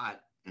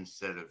hot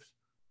instead of,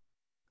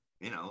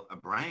 you know, a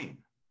brain,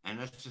 and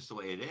that's just the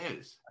way it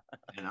is.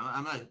 You know,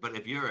 I'm not. But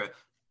if you're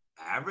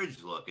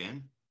average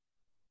looking,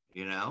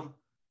 you know,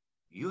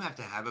 you have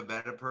to have a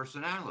better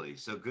personality.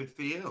 So good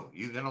for you.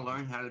 You're gonna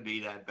learn how to be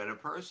that better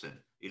person.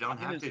 You I don't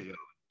think have to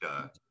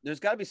go. there's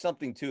got to be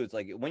something too. It's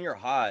like when you're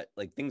hot,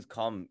 like things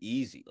come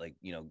easy. Like,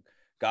 you know,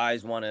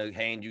 guys want to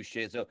hand you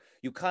shit. So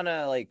you kind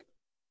of like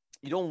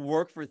you don't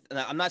work for and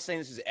I'm not saying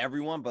this is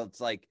everyone, but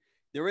it's like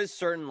there is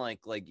certain like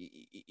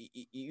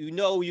you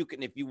know you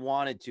can if you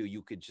wanted to,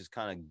 you could just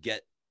kind of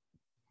get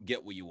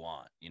what you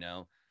want, you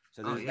know?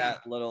 So Oh there's yeah,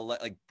 that little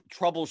like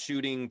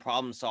troubleshooting,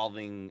 problem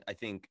solving, I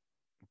think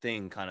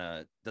thing kind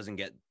of doesn't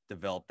get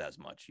developed as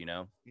much, you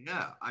know?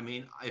 yeah. I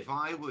mean, if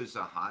I was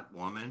a hot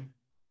woman,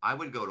 I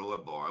would go to a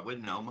bar with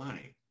no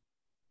money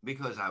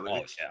because I would Oh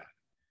yeah. expect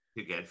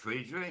to get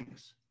free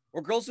drinks.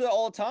 Or girls do that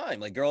all the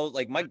time. Like girls,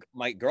 like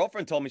my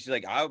girlfriend told me she's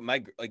like I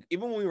my like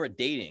even when we were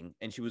dating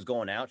and she was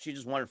going out, she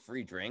just wanted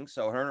free drinks.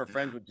 So her and her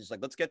friends Yeah, would just like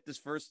let's get this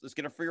first, let's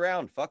get a free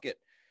round. Fuck it,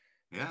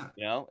 yeah,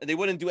 you know. And they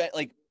wouldn't do it.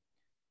 Like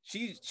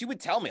she would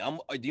tell me,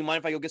 Do you mind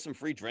if I go get some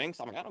free drinks?"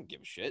 I'm like, I don't give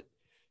a shit.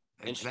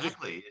 And she just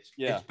exactly.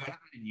 yeah, It's better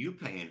than you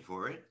paying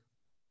for it,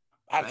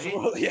 right?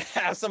 absolutely. Yeah,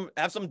 have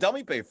some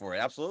dummy pay for it.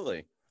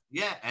 Absolutely,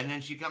 Yeah, and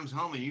then she comes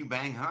home and you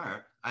bang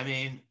her. I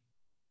mean,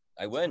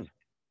 I win.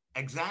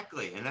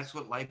 exactly, and that's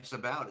what life's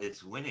about.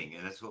 It's winning,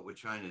 and that's what we're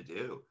trying to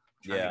do.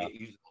 Trying to Yeah. get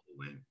you to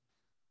win.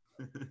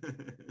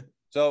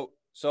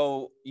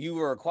 So you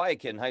were a quiet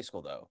kid in high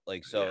school though,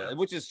 like Yeah. so,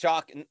 which is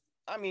shocking.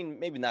 I mean,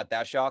 maybe not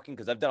that shocking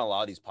because I've done a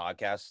lot of these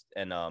podcasts,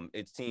 and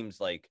it seems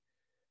like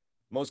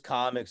most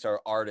comics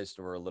or artists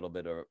were a little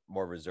bit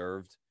more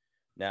reserved.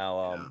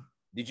 Now,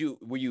 Yeah.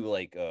 were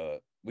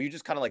you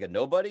just kind of like a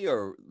nobody,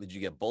 or did you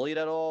get bullied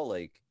at all?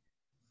 Like,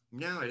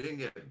 No, I didn't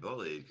get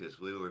bullied because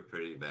we were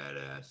pretty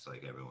badass,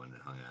 like everyone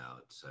that hung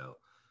out. So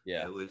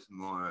yeah, it was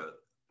more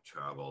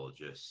trouble,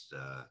 just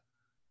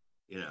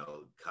you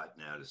know,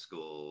 cutting out of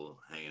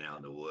school, hanging out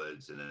in the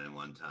woods, and then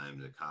one time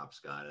the cops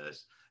got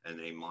us and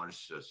they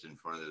marched us in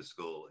front of the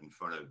school, in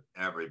front of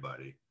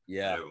everybody, and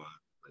yeah. everyone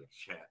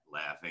like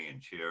laughing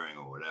and cheering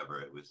or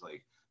whatever. It was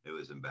like it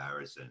was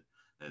embarrassing.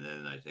 And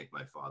then I think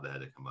my father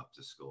had to come up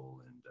to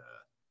school, and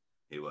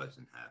he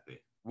wasn't happy.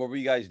 What were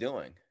you guys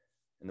doing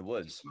in the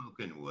woods?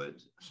 Smoking wood,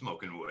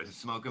 smoking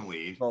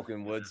weed,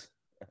 Smoking woods.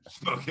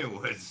 smoking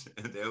woods.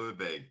 They were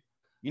big.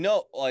 You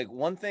know, like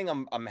one thing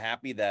I'm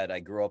happy that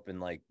I grew up in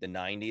like the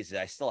 90s is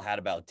I still had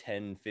about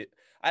 10 fit.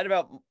 I had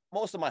about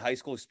most of my high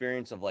school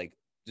experience of like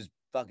just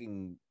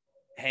fucking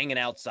hanging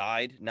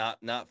outside, not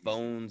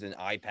phones and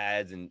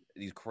iPads and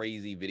these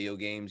crazy video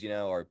games, you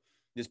know, or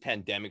this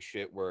pandemic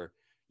shit where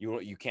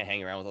you can't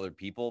hang around with other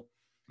people.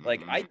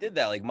 Like I Mm-mm. did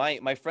that. Like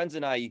my friends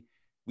and I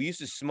we used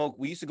to smoke,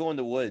 we used to go in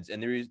the woods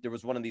and there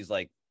was one of these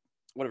like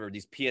whatever,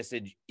 these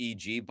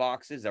PSEG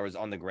boxes that was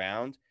on the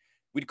ground.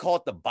 We'd call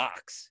it the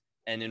box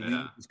and then we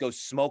Yeah, would just go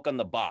smoke on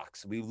the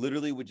box. We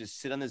literally would just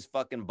sit on this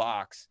fucking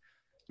box.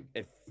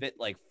 It fit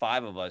like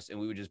five of us, and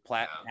we would just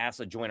yeah,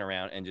 pass a joint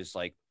around and just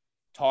like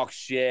talk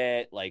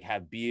shit, like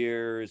have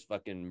beers,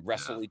 fucking yeah.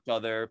 wrestle each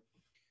other,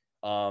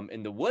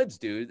 in the woods,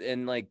 dude.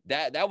 And like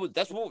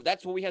that's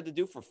what we had to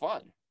do for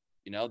fun.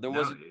 You know, there No,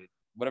 wasn't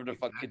whatever the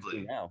fuck kids do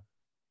exactly. now.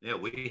 Yeah,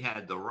 we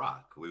had the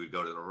rock. We would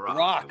go to the The rock. It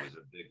Rock, was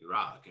a big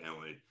rock,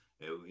 and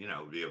you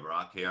know, be a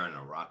rock here and a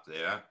rock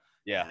there,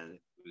 yeah. and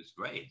it was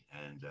great.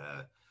 And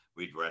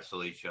we'd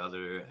wrestle each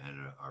other, and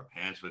our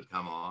pants would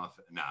come off.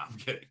 No, I'm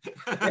kidding.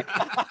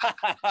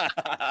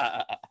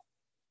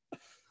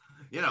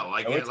 You know,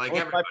 I like wish my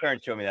everybody.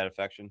 parents showed me that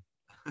affection.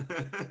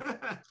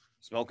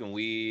 Smoking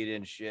weed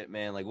and shit,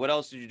 man. Like, what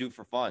else did you do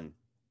for fun?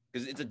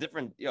 Because it's a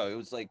different, it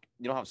was like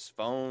you don't have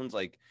phones.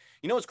 Like,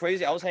 you know what's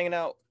crazy? I was hanging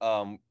out.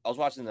 I was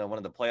watching one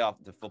of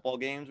the football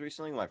games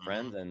recently with my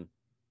friends, Mhm. and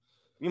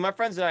my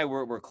friends and I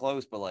were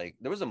close, but like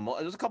there was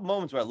a couple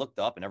moments where I looked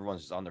up and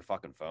everyone's just on their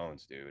fucking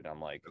phones, dude. I'm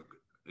like, bro,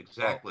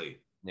 Exactly.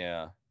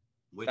 Yeah.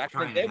 We're Back in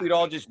the trying to day, have we'd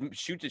all just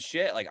shoot the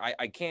shit. Like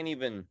I can't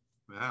even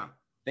yeah.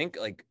 think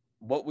like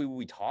what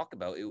we talk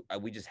about.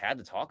 We just had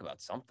to talk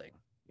about something.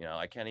 You know,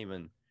 I can't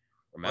even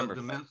Well, remember.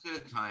 the most of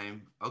the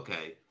time,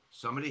 okay,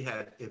 somebody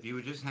had, if you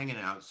were just hanging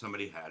out,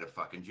 somebody had a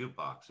fucking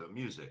jukebox of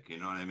music. You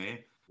know what I mean?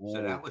 So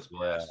Oh, that was yeah.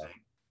 blasting.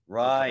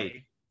 Right.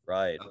 Okay.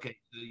 Right. Okay.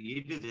 So you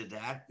either did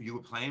that, you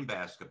were playing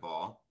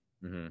basketball,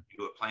 Mm-hmm.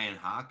 you were playing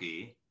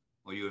hockey,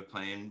 or you were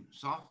playing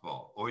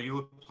softball, or you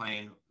were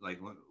playing, like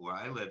where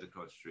I lived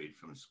across the street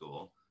from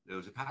school, there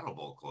was a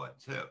paddleball court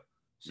too.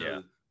 Yeah.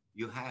 So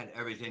you had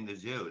everything to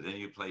do. Then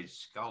you played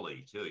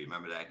Scully too. You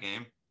remember that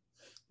game?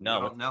 You No.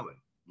 don't know it.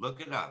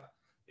 Look it up.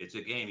 It's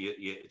a game.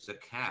 It's a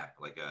cap,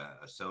 like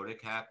a soda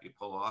cap. You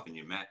pull off and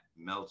you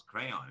melt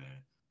crayon in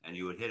it, and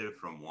you would hit it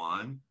from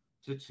 1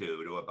 to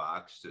 2 to a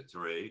box to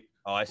 3,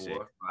 Oh, I see.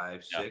 4,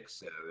 5, Yeah. 6,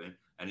 7,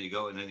 and you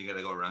go, and then you got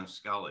to go around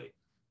Scully.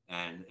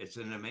 And it's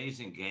an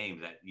amazing game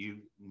that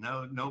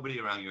nobody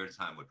around your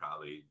time would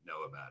probably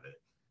know about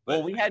it. But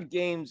Well, we had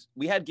games.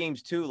 We had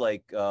games too.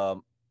 Like,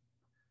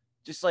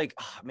 just like,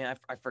 man,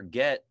 I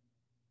forget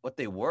what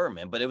they were,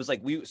 man. But it was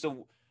like we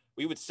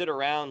would sit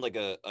around like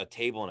a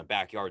table in a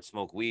backyard,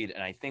 smoke weed,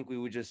 and I think we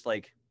would just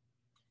like,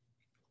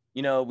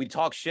 you know, we'd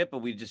talk shit, but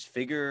we'd just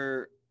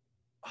figure.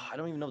 I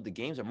don't even know what the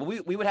games are, but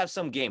we would have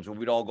some games where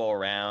we'd all go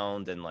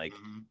around and like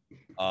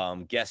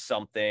guess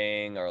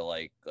something or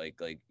like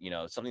you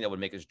know, something that would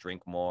make us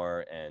drink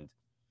more. And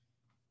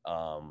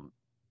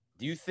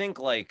do you think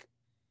like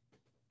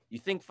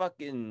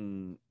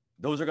fucking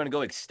those are gonna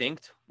go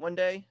extinct one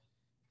day?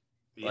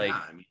 Like,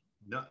 yeah, I mean,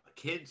 no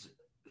kids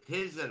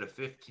that are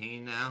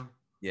 15 now,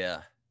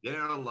 yeah,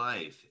 their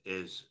life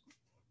is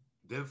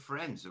their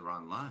friends are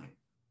online.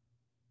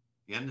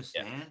 You yeah,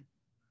 understand?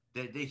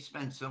 They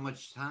spend so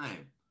much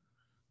time.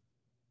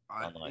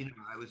 online,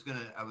 I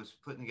was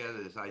putting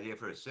together this idea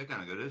for a sitcom.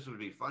 I go, this would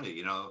be funny.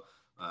 You know,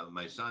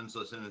 my son's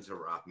listening to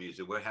rock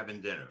music. We're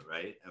having dinner,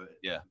 right?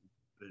 yeah,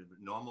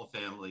 Normal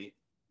family,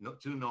 no,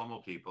 two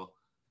normal people.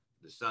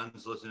 The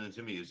son's listening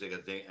to music, I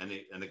think,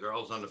 and the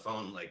girl's on the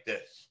phone like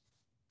this.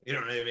 You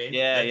know what I mean?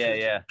 yeah, yeah,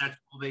 yeah. That's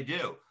all they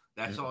do.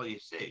 That's Mhm. all you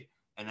see.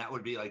 And that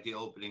would be like the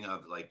opening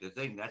of like the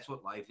thing. That's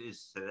what life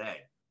is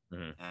today.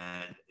 Mhm.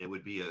 And it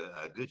would be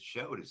a good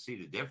show to see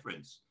the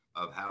difference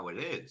of how it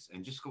is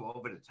and just go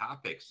over the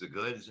topics, the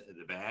goods,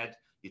 the bad.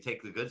 You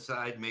take the good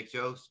side, make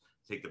jokes,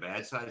 take the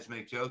bad sides,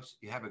 make jokes.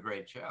 You have a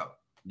great show.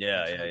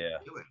 Yeah, That's how yeah, you yeah.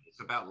 do it.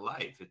 It's about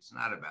life. It's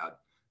not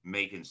about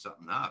making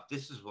something up.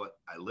 This is what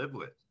I live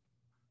with.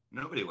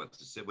 Nobody wants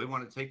to sit. We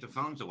want to take the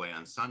phones away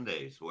on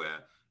Sundays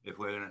where if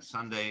we're going to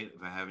Sunday, if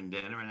we're having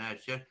dinner and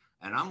that shit,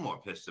 and I'm more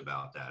pissed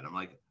about that. I'm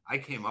like, I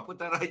came up with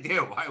that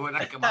idea. Why would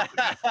I come up with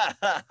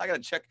that? I gotta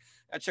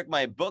check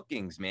my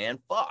bookings, man.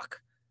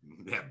 Fuck.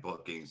 Yeah,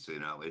 bookings, you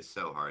know, it's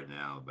so hard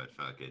now, but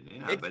fucking, you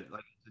know, It's but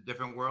like it's a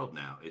different world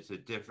now. It's a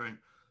different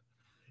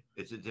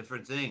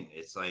thing.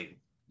 It's like,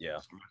 yeah,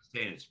 I'm not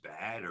saying it's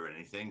bad or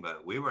anything,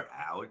 but we were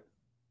out,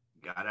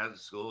 got out of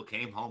school,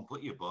 came home,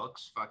 put your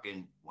books,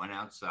 fucking went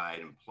outside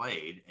and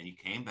played, and you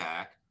came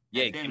back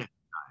yeah, at dinner.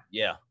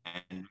 yeah,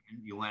 And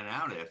you went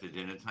out after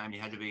dinner time.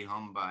 You had to be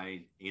home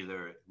by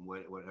either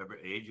whatever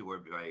age you were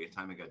by the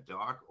time it got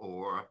dark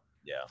or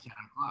yeah. 10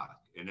 o'clock.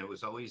 And it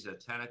was always at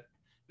 10.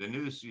 The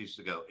news used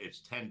to go, it's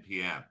 10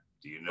 p.m.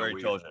 Do you know Where are your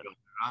where your children? children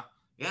are?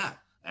 Yeah.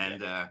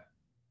 And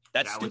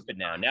That's that was stupid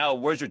now. Now,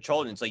 where's your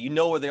children? It's like you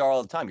know where they are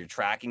all the time. You're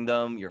tracking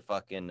them. You're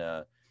fucking.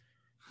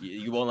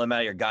 You won't let them out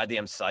of your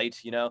goddamn sight.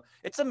 You know,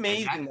 it's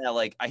amazing that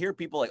like I hear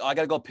people like, oh, I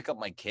gotta go pick up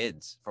my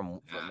kids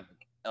from.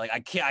 Like I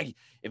can't.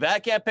 If I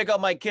can't pick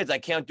up my kids, I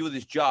can't do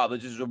this job.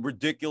 This is a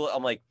ridiculous.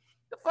 I'm like,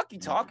 the fuck you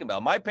talking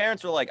about? My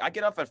parents were like, I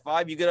get up at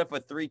 5, you get up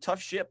at 3.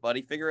 Tough shit,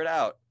 buddy. Figure it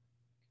out.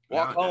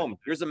 Walk home.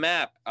 Here's a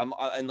map.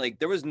 And like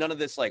there was none of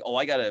this like, oh,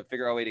 I gotta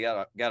figure out a way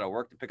to gotta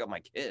work to pick up my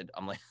kid.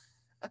 I'm like,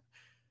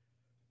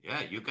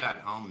 yeah, you got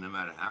home no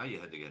matter how you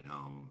had to get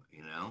home,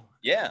 you know?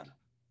 yeah. And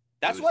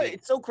That's why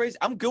it's so crazy.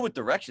 I'm good with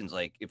directions.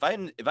 Like if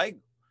I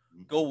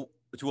go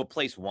to a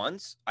place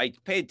once, I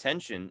pay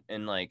attention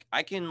and like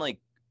I can like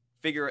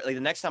figure like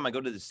the next time I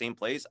go to the same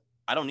place,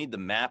 I don't need the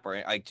map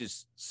or I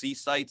just see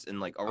sites and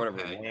like or whatever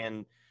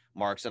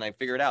landmarks and I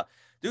figure it out.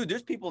 Dude,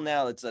 there's people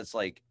now that's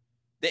like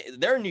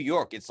they're in New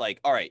York. It's like,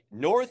 all right,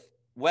 north,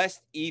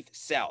 west, east,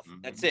 south.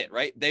 That's it,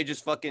 right? They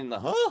just fucking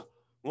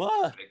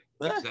what?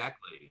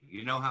 Exactly.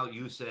 You know how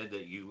you said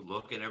that you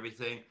look at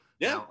everything?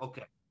 Yeah. Now,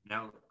 okay.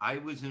 Now I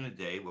was in a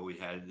day where we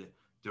had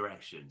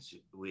directions.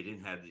 We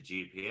didn't have the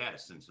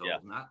GPS, and so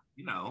not,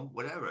 you know,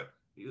 whatever.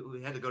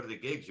 We had to go to the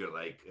gigs. You're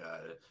like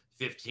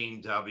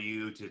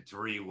 15W to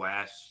 3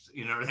 West.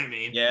 You know what I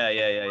mean? Yeah.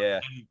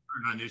 And you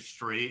turn on this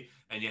street,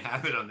 and you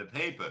have it on the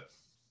paper.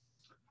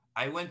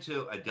 I went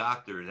to a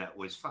doctor that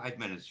was 5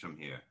 minutes from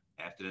here.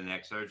 After the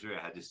neck surgery,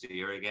 I had to see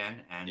her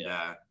again, and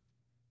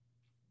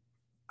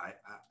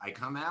I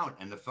come out,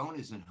 and the phone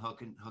isn't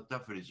hooked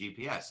up for the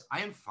GPS. I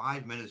am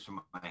 5 minutes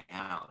from my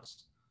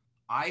house.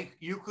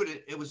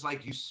 It was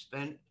like you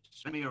spin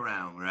me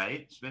around,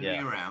 right? Spin me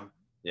around.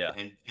 Yeah.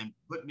 And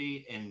put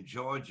me in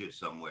Georgia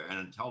somewhere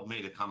and told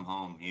me to come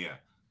home here.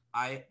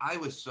 I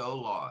was so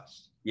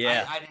lost.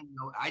 Yeah. I didn't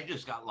know. I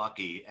just got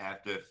lucky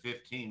after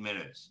 15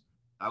 minutes.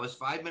 I was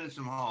 5 minutes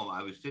from home.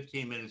 I was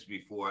 15 minutes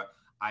before.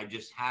 I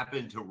just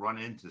happened to run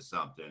into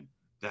something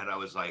that I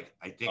was like,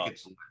 I think Oh,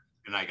 it's left,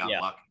 and I got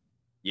yeah. lucky.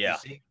 You Yeah.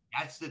 see,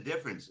 that's the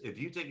difference. If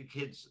you take a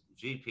kid's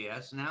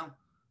GPS now,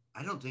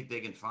 I don't think they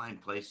can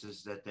find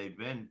places that they've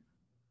been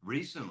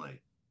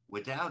recently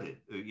without it.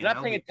 They're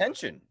not paying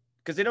attention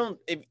because they don't.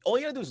 If all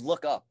you gotta do is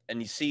look up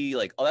and you see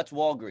like, oh, that's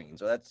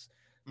Walgreens or that's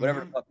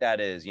whatever the fuck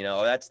that is,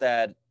 or that's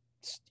that,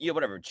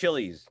 whatever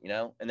Chili's,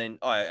 and then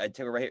I take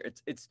it right here.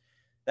 It's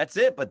that's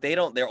it. But they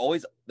don't. They're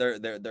always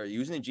they're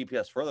using the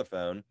GPS for their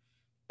phone,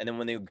 and then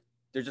when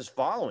they're just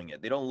following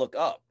it, they don't look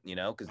up,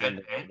 because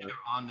then and they're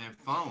on their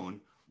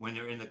phone when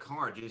they're in the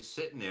car just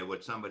sitting there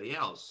with somebody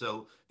else.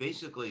 So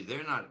basically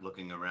they're not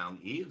looking around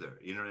either.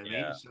 You know what I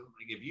mean? So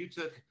like if you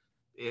took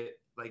it,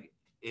 like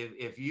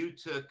if you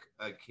took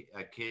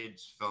a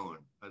kid's phone,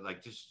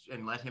 like just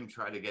and let him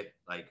try to get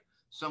like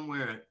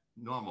somewhere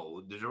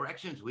normal, the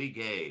directions we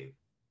gave,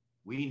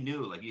 we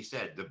knew, like you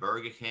said, the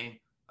Burger King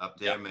up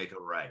there, make a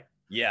right.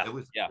 It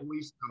was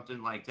always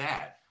something like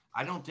that.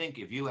 I don't think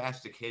if you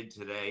asked a kid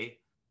today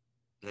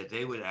that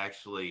they would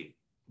actually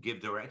give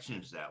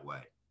directions that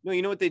way. No,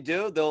 you know what they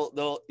do?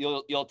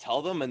 You'll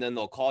tell them and then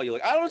they'll call you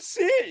like, I don't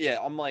see it yet.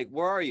 I'm like,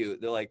 where are you?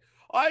 They're like,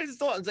 oh, I just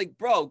thought. It's like,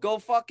 bro, go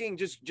fucking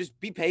just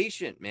be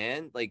patient,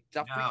 man. Like,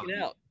 stop freaking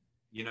out.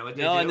 You know what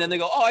they do? And then they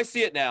go, oh, I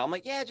see it now. I'm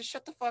like, yeah, just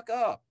shut the fuck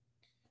up.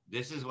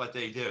 This is what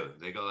they do.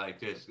 They go like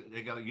this.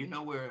 They go, you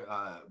know where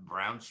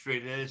Brown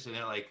Street is? And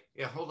they're like,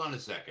 yeah, hold on a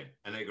second.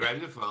 And they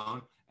grab the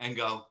phone and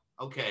go,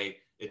 okay,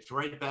 it's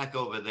right back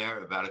over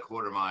there about a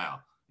quarter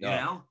mile. You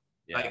know?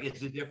 Yeah. Like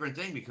it's a different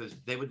thing because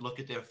they would look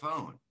at their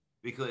phone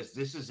because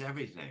this is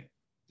everything.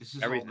 This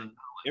is everything. All the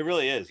knowledge. It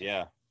really is.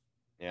 Yeah.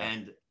 Yeah.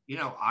 And,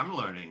 I'm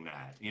learning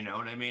that, you know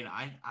what I mean?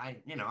 I'm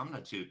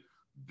not too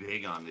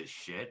big on this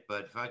shit,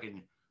 but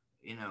fucking,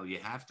 you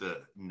have to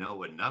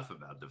know enough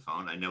about the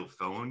phone. I know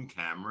phone,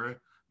 camera,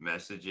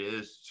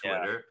 messages,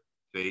 Twitter,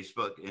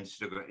 Facebook,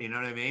 Instagram. You know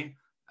what I mean?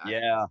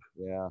 Yeah.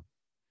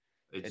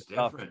 It's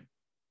different.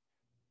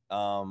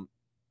 Tough.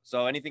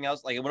 So anything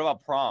else? Like, what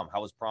about prom?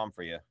 How was prom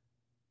for you?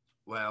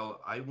 Well,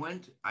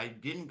 I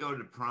didn't go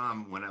to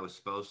prom when I was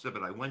supposed to,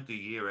 but I went the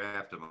year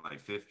after my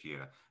 5th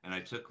year, and I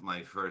took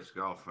my first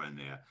girlfriend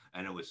there,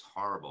 and it was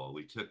horrible.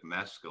 We took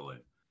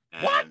mescaline.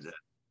 And, what?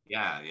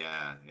 Yeah.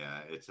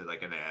 It's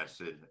like an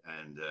acid,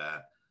 and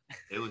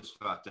it was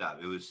fucked up.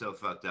 It was so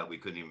fucked up we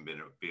couldn't even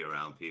be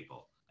around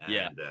people. And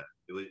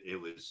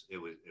it was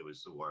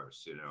the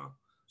worst,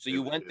 So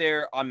you went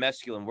there on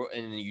mescaline,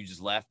 and then you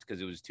just left because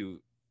it was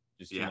too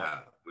much?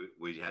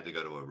 We had to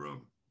go to a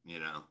room,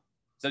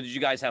 So did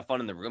you guys have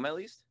fun in the room at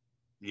least?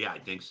 Yeah, I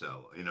think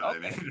so. You know what I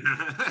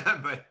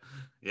mean? But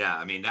yeah,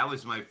 I mean, that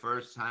was my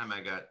first time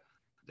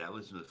that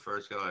was the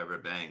first girl I ever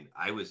banged.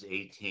 I was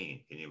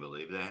 18. Can you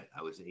believe that?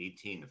 I was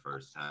 18 the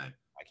first time.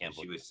 I can't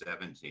believe she was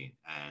 17.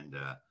 And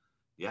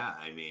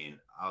I mean,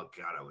 oh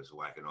God, I was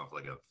whacking off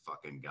like a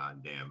fucking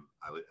goddamn,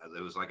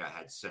 it was like I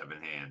had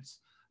 7 hands.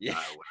 Yeah.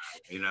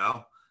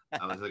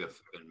 I was like a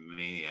fucking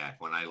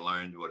maniac when I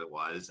learned what it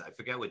was. I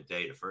forget what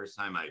day. The first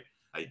time I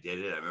did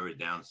it, I remember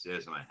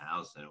downstairs in my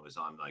house and it was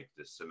on like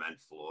the cement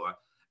floor.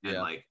 And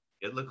like,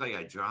 it looked like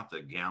I dropped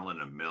a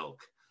gallon of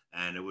milk.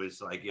 And it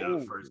was like,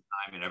 the first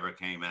time it ever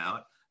came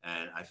out.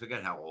 And I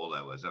forget how old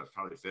I was. I was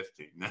probably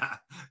 15.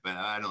 But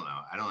I don't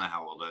know. I don't know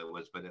how old I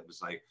was, but it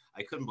was like,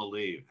 I couldn't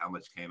believe how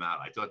much came out.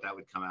 I thought that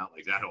would come out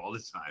like that all the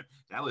time.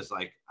 That was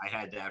like, I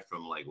had that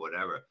from like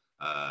whatever,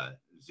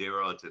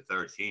 0 to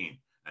 13.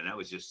 And that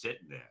was just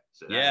sitting there.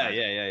 So yeah.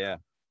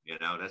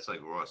 That's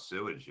like raw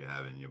sewage you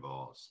have in your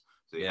balls.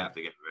 So you have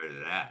to get rid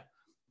of that.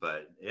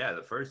 But yeah,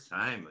 the first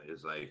time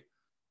is like,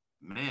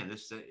 man,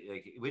 this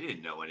like we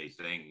didn't know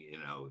anything.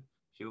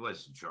 She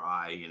was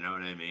dry. You know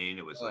what I mean?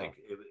 It was like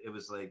it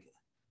was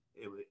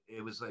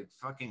like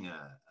fucking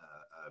a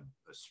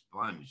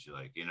sponge,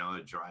 like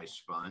a dry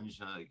sponge.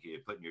 Like you're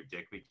putting your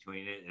dick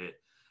between it,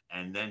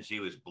 and then she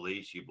was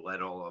bleached. She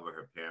bled all over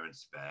her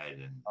parents' bed,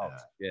 and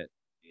shit.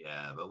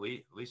 Yeah, but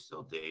we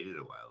still dated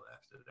a while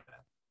after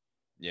that.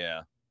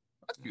 Yeah.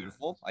 That's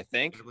beautiful, I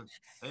think.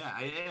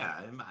 Yeah.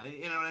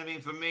 You know what I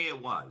mean? For me,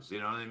 it was. You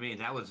know what I mean?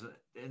 That was,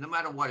 no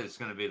matter what, it's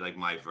going to be like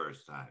my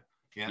first time.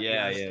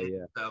 Yeah.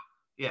 So,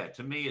 yeah,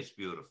 to me, it's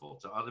beautiful.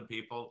 To other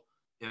people,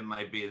 it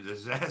might be a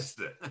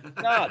disaster.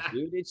 No,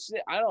 dude,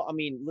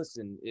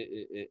 listen,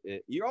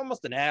 you're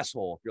almost an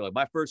asshole if you're like,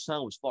 my first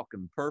time was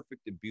fucking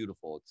perfect and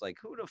beautiful. It's like,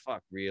 who the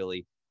fuck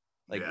really?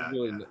 Like, like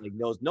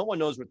knows, no one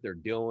knows what they're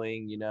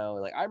doing,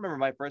 Like, I remember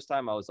my first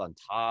time I was on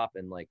top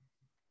and like,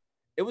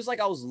 it was like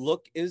I was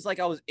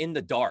in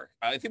the dark.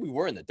 I think we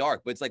were in the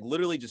dark, but it's like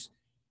literally just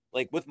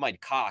like with my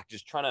cock,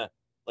 just trying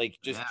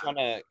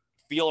to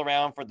feel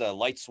around for the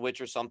light switch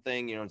or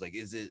something. It's like,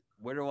 is it,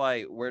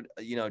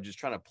 just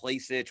trying to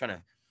place it, trying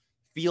to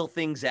feel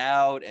things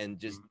out. And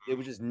just, it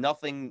was just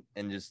nothing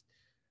and just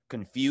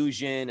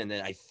confusion. And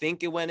then I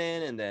think it went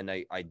in and then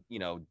I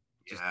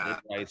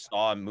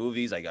saw in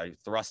movies, like I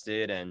thrust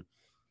it and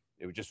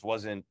it just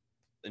wasn't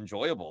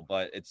enjoyable,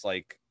 but it's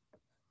like,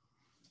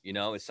 You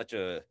know, it's such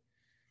a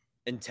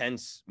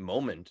intense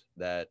moment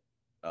that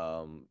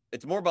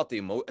it's more about the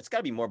it's got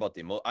to be more about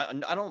the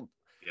I don't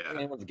think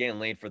anyone's getting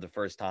laid for the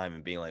first time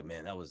and being like,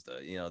 man, that was the,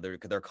 you know,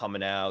 they're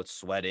coming out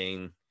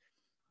sweating,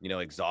 you know,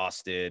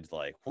 exhausted,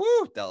 like,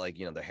 whoo, that, like,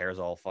 you know, the hair's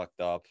all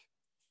fucked up.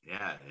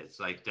 Yeah, it's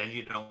like then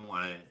you don't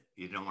want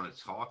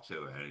to talk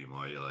to her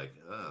anymore. You're like,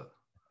 oh,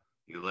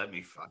 you let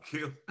me fuck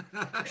you.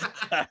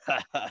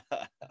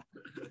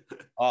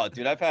 Oh,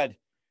 dude, I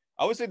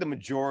would say the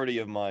majority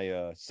of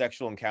my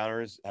sexual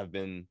encounters have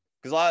been,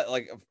 because a lot,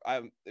 like,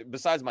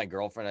 besides my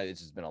girlfriend,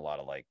 it's just been a lot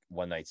of like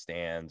one night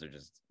stands or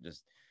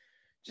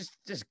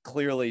just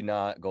clearly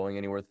not going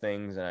anywhere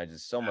things, and I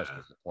just so much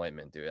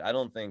disappointment, dude. I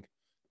don't think,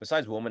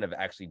 besides women have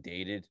actually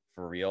dated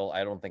for real,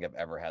 I don't think I've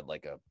ever had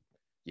like a,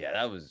 yeah,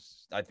 that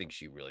was, I think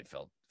she really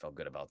felt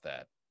good about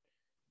that.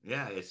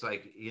 Yeah, it's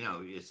like, you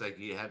know, it's like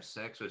you have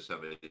sex with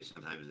somebody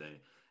sometimes,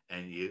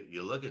 and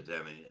you look at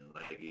them and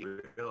like you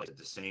realize at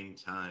the same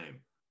time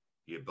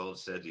you both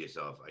said to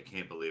yourself, I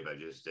can't believe I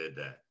just did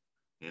that.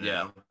 You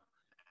know?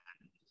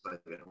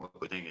 It's like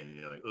one thing, and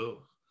you're like,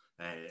 oh,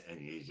 and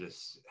you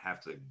just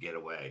have to get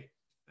away.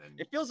 And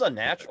it feels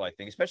unnatural, I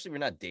think, especially if you're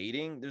not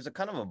dating. There's a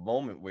kind of a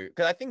moment where,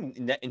 because I think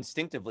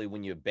instinctively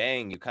when you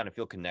bang, you kind of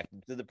feel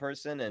connected to the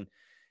person. And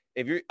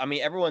if you're, I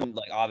mean, everyone,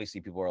 like, obviously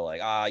people are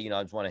like, you know,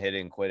 I just want to hit it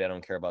and quit. I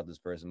don't care about this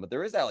person. But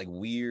there is that like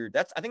weird,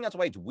 I think that's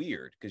why it's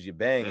weird, because you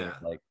bang and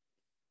it's like,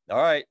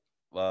 all right,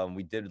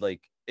 we did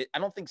like, I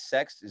don't think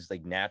sex is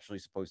like naturally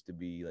supposed to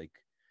be like,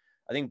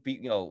 I think,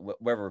 you know,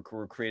 wherever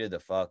we're created to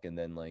fuck, and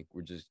then like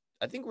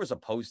I think we're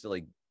supposed to,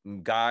 like,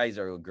 guys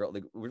or girl,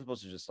 like, we're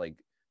supposed to just like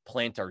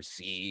plant our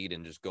seed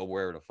and just go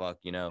wherever the fuck,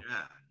 you know.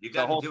 yeah, you The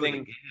got to whole do it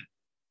thing, again.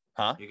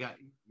 huh? You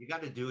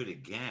got to do it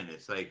again.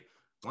 It's like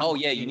Oh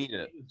once yeah, you you need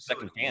a do it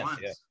second chance.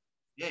 Yeah. once,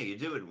 yeah, you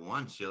do it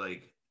once. You're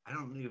like, I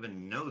don't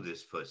even know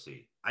this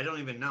pussy. I don't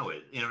even know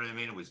it. You know what I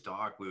mean? It was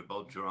dark. We were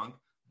both drunk.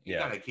 You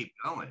Yeah. got to keep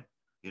going.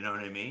 You know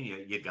what I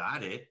mean? You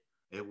got it.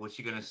 What's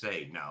she gonna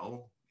say?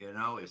 No. You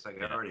know, it's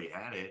like I already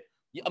had it.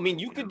 I mean,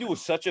 you could do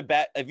such a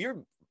bad, if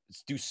you're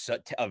do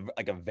such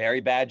like a very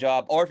bad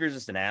job, or if you're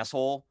just an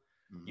asshole,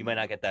 you might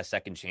not get that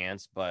second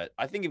chance. But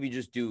I think if you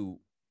just do,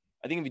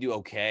 I think if you do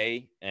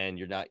okay and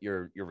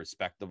you're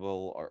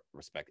respectable, or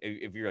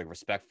if you're like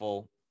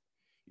respectful,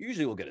 you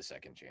usually will get a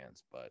second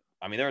chance. But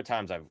I mean, there are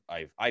times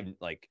I've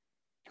like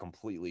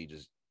completely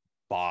just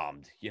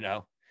bombed, you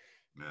know,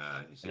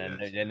 and then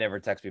they never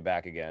text me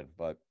back again.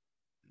 But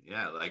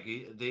yeah, like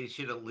they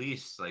should at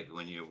least, like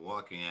when you're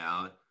walking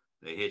out,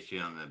 they hit you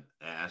on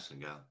the ass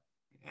and go,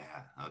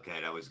 yeah,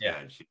 okay, that was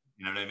good.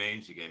 You know what I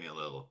mean? She gave me a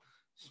little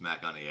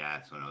smack on the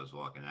ass when I was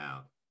walking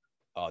out.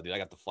 Oh, dude, I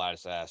got the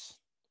flattest ass.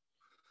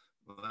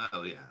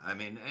 Well, yeah. I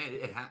mean,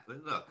 it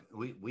look,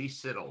 we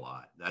sit a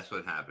lot. That's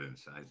what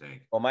happens, I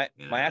think. Well, my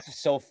You know? my ass is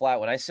so flat.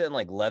 When I sit in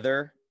like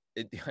leather,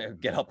 I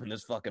get up in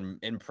this fucking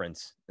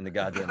imprints in the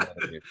goddamn leather,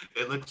 dude.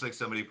 It looks like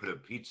somebody put a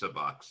pizza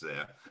box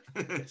there.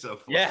 It's so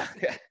flat.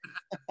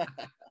 Yeah.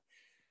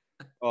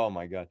 Oh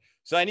my god.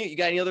 So you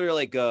got any other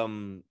like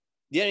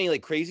you got any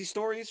like crazy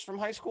stories from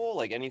high school?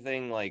 Like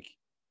anything like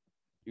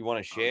you want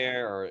to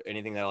share, or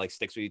anything that like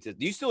sticks with you?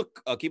 Do you still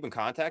keep in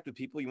contact with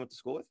people you went to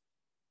school with?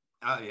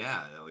 Oh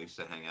yeah, that we used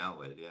to hang out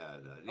with. Yeah,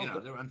 you know,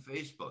 they're on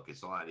Facebook.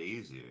 It's a lot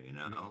easier, you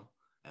know.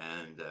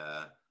 And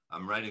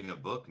I'm writing a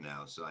book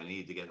now, so I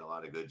need to get a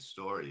lot of good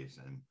stories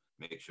and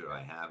make sure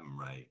I have them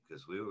right,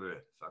 because we were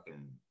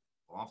fucking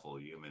awful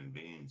human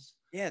beings.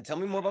 Yeah, tell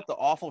me more about the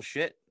awful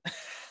shit.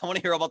 I want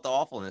to hear about the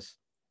awfulness.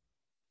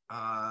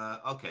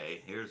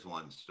 Okay, here's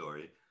one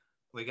story.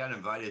 We got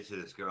invited to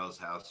this girl's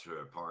house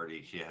for a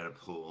party. She had a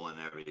pool and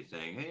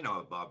everything, you know,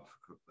 above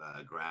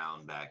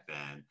ground back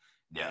then.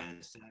 Yeah. And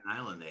in Staten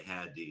Island, they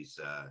had these.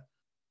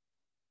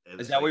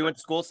 Is that where you went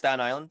to school, Staten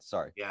Island?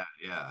 Sorry. Yeah,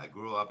 yeah. I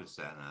grew up in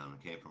Staten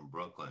Island. Came from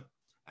Brooklyn.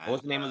 And, what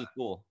was the name of the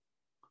school?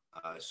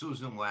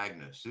 Susan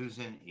Wagner.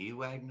 Susan E.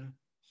 Wagner?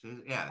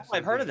 Yeah. Oh,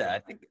 I've heard of that. I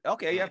think.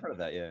 Okay, yeah, I've heard of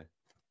that. Yeah.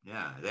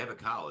 Yeah, they have a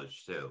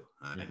college too.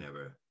 I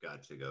never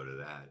got to go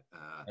to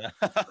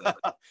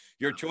that.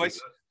 Your choice.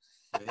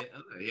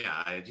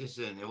 Yeah, I just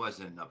didn't. It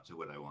wasn't up to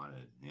what I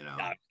wanted, you know.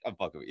 Nah, I'm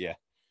fucking with, yeah.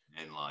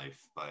 In life,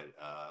 but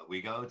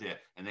we go there,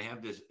 and they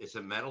have this. It's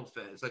a metal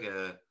fence.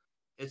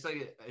 It's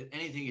like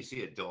anything you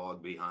see a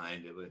dog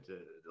behind it with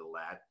the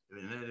lat,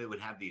 and then it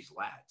would have these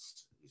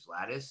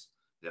lattice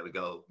that would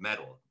go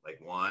metal, like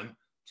 1,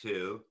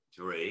 2,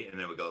 3, and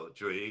then we go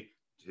 3,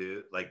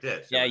 2, like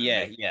this. Yeah.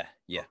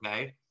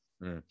 Okay.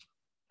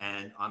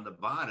 And on the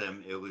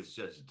bottom, it was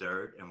just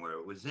dirt, and where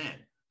it was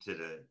in to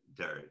the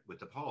dirt with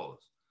the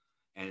poles.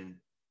 And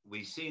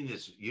we seen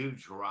this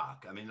huge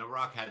rock. I mean, the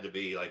rock had to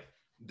be like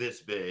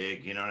this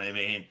big, you know what I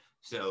mean?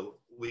 So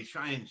we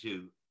trying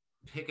to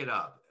pick it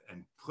up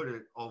and put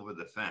it over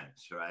the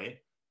fence, right?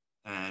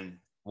 And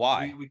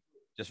why?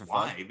 Just for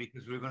fun? Why?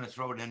 Because we were going to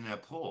throw it in their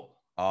pool.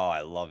 Oh,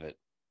 I love it.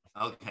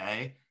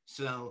 Okay,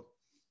 so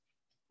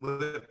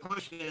we're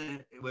pushing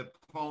it, we're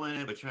pulling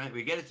it,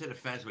 we get it to the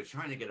fence, we're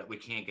trying to get it, we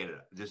can't get it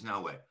up. There's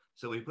no way.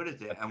 So we put it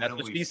there. And that's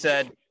what she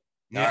said.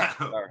 Yeah.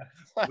 All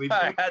right.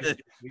 I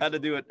had to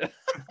do it.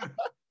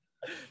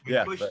 We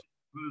Yeah. pushed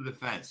through the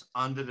fence,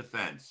 under the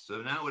fence.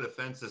 So now with the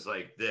fence is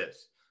like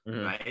this,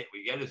 right?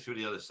 We get it through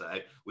the other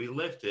side. We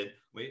lift it.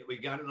 We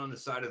got it on the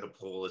side of the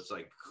pool. It's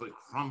like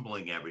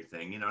crumbling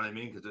everything. You know what I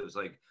mean? Because it was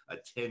like a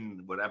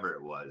tin, whatever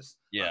it was.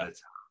 Yeah. On the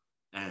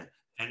top.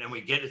 And then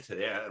we get it to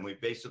there, and we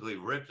basically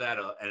rip that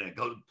up, and it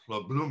goes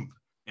bloom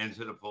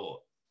into the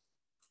pool.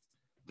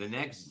 The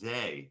next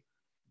day,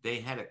 they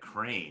had a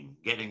crane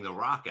getting the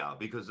rock out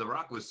because the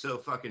rock was so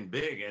fucking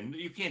big, and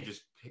you can't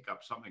just pick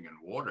up something in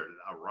water,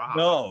 a rock.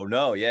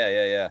 No.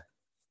 Yeah.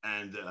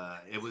 And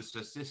it was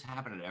just this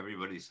happened at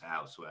everybody's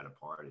house who had a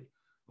party.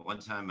 One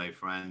time, my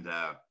friend,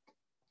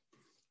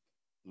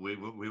 we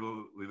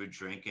were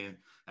drinking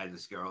at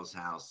this girl's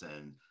house,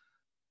 and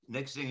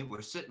next thing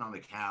we're sitting on the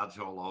couch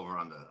all over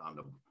on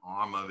the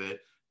arm of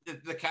it.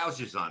 The couch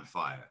is on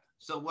fire.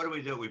 So what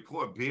do? We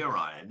pour beer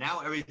on it. Now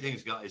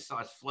everything's going. It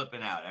starts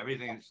flipping out.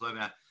 Everything's flipping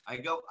out. I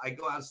go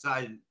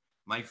outside.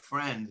 My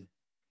friend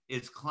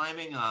is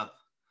climbing up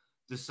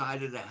the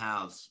side of the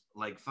house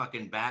like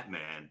fucking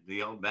Batman,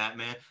 the old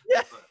Batman.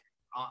 Yeah.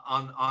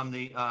 On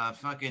the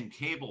fucking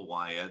cable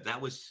wire that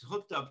was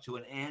hooked up to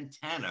an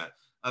antenna,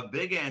 a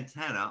big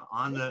antenna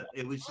on the.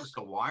 It was just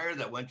a wire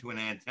that went to an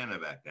antenna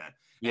back then.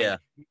 Yeah.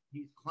 And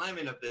he's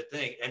climbing up the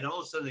thing, and all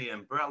of a sudden the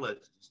umbrella,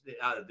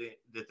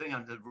 the thing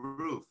on the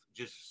roof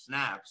just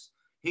snaps.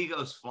 He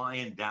goes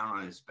flying down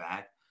on his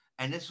back,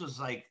 and this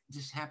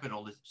happened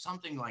all this.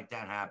 Something like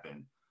that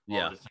happened.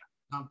 Yeah.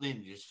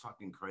 Something just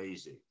fucking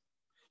crazy.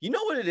 You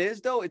know what it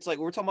is though? It's like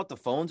we were talking about the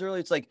phones earlier.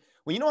 It's like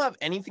when you don't have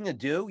anything to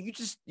do,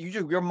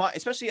 your mind,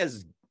 especially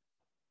as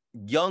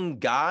young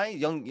guy,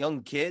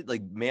 young kid,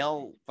 like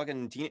male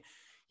fucking teen,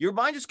 your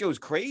mind just goes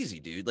crazy,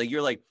 dude. Like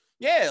you're like,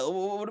 yeah,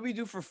 what do we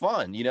do for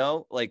fun? You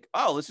know, like,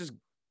 oh, let's just,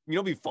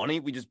 be funny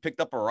if we just picked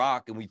up a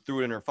rock and we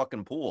threw it in our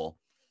fucking pool.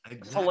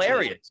 Exactly. It's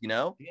hilarious,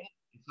 Yeah.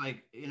 It's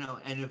like,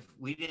 and if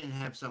we didn't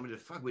have somebody to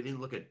fuck, we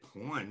didn't look at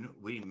porn.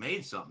 We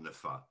made something to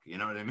fuck. You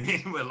know what I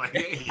mean? We're like,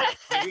 hey,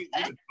 we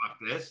can fuck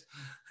this.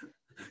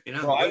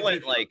 Bro, I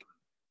went like,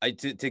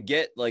 to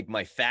get like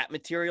my fat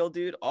material,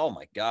 dude. Oh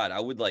my God. I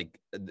would like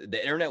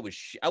the internet was,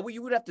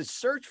 you would have to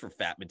search for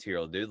fat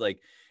material, dude. Like,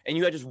 and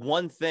you had just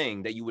one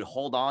thing that you would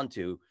hold on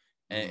to.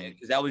 And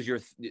because that was your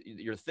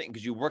thing,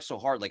 because you worked so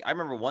hard. Like I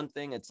remember one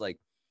thing, it's like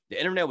the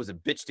internet was a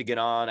bitch to get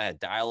on. I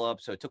had dial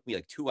up, so it took me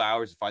like 2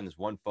 hours to find this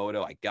one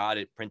photo. I got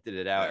it, printed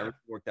it out, everything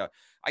worked out.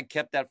 I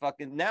kept that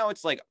fucking. Now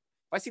it's like if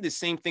I see the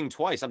same thing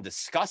twice, I'm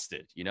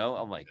disgusted.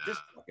 I'm like this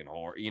fucking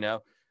whore.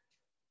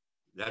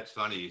 That's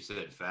funny. You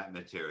said fat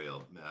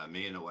material.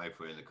 Me and the wife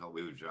were in the car.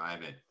 We were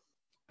driving,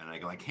 and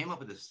I came up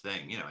with this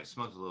thing. I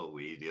smoked a little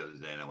weed the other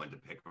day, and I went to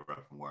pick her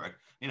up from work.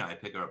 I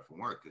pick her up from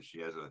work because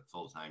she has a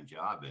full-time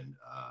job, and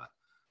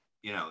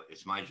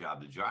it's my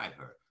job to drive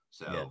her.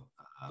 So,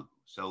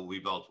 so we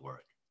both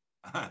work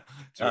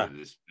through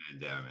this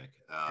pandemic.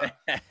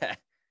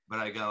 But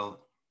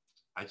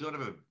I thought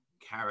of a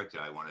character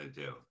I want to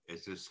do.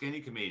 It's a skinny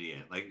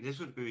comedian. Like this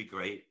would be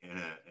great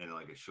in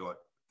like a short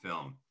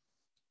film.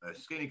 A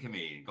skinny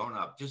comedian going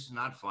up, just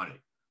not funny,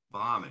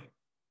 bombing.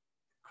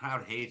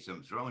 Crowd hates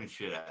him, throwing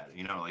shit at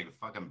him, like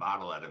a fucking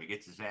bottle at him. He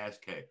gets his ass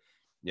kicked.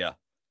 Yeah.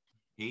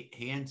 He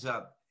ends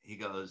up,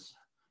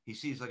 he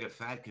sees like a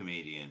fat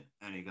comedian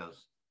and he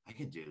goes, I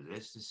can do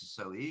this. This is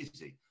so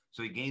easy.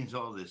 So he gains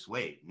all this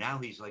weight. Now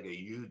he's like a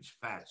huge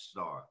fat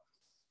star.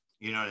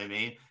 You know what I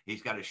mean?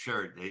 He's got a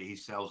shirt that he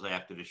sells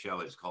after the show.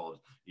 It's called,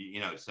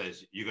 it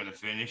says, you're going to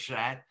finish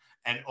that.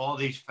 And all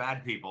these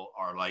fat people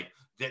are like,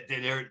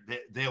 they're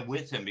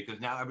with him because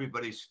now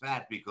everybody's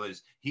fat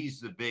because he's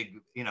the big,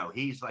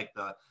 he's like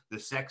the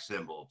sex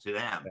symbol to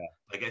them. Yeah.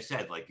 Like I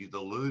said, like the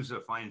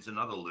loser finds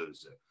another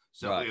loser.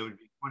 So It would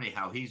be funny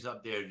how he's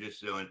up there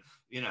just doing,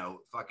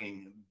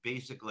 fucking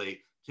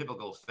basically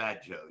typical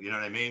fat Joe. You know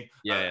what I mean?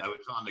 Yeah. I was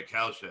on the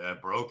couch, I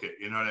broke it.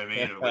 You know what I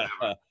mean? Or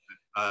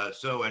whatever.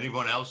 So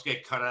anyone else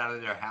get cut out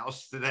of their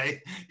house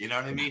today? You know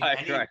what I mean?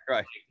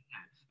 Right.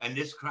 And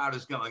this crowd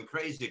is going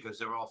crazy because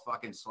they're all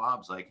fucking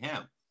slobs like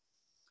him.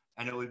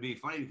 And it would be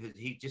funny because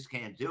he just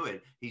can't do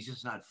it. He's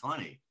just not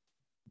funny.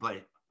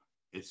 But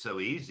it's so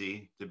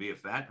easy to be a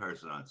fat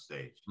person on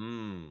stage.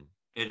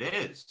 It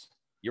is.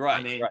 You're right.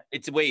 I mean, right.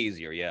 It's way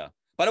easier. Yeah.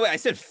 By the way, I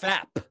said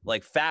fap,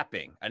 like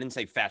fapping. I didn't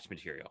say fat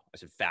material. I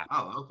said fap.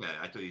 Oh, okay.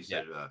 I thought you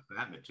said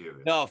fat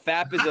material. No,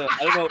 fap is I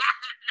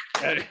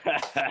don't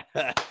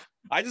know.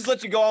 I just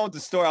let you go on with the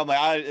story. I'm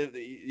like,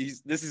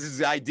 this is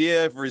his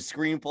idea for his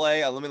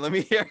screenplay. Let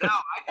me hear. No,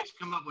 I just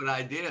come up with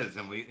ideas,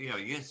 and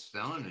you get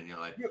stoned, and you're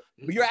like,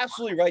 you're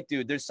absolutely right,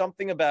 dude. There's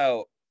something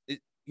about it.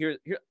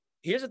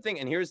 Here's the thing,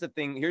 and here's the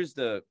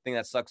thing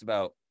that sucks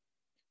about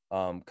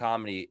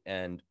comedy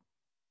and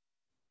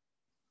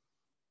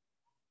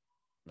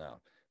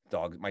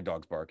my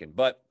dog's barking,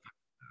 but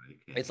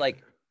it's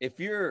like if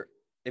you're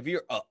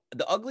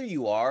the uglier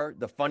you are,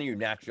 the funnier you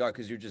naturally are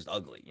because you're just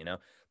ugly,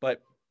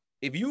 But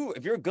if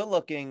you're good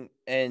looking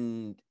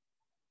and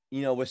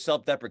with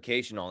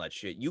self-deprecation, all that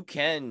shit, you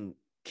can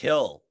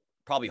kill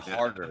probably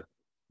harder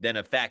than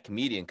a fat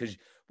comedian because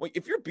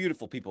if you're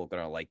beautiful, people are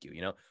gonna like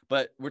you,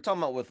 But we're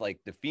talking about with like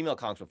the female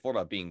comics before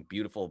about being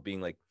beautiful, being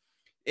like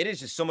it is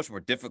just so much more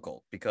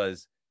difficult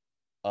because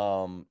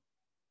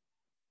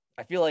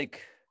I feel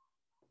like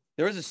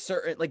there is a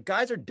certain, like,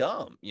 guys are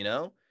dumb, you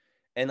know,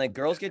 and like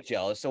girls get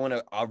jealous. So when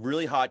a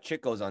really hot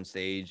chick goes on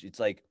stage, it's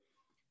like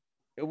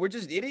we're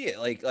just idiot.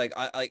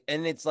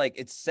 And it's like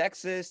it's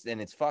sexist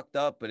and it's fucked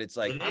up, but it's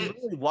like It I'm is.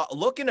 really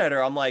looking at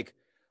her. I'm like,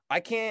 I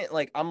can't,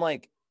 like, I'm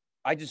like,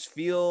 I just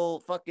feel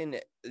fucking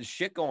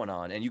shit going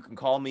on, and you can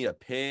call me a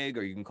pig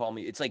or you can call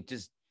me. It's like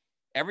just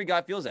every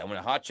guy feels that when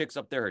a hot chick's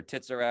up there, her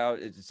tits are out.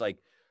 It's just like,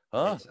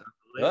 huh? It's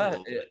What?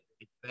 unbelievable. But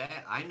it's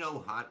bad. I know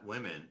hot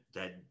women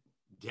that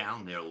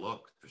down their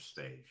look for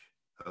stage,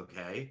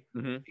 okay?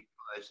 Mm-hmm.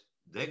 Because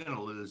they're going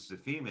to lose the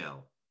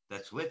female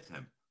that's with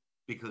him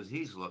because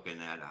he's looking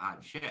at a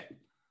hot chick. And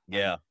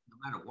Yeah, no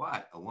matter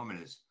what, a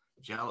woman is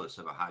jealous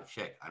of a hot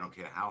chick. I don't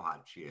care how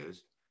hot she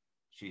is.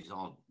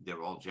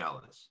 They're all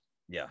jealous.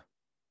 yeah,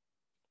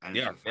 And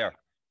it's yeah, a yeah. fact.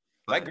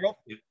 My But girl,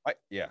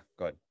 yeah,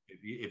 go ahead.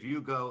 if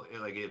you go,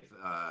 like,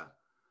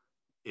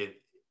 if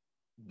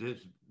this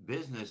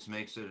business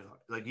makes it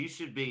like you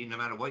should be, no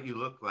matter what you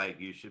look like,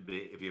 you should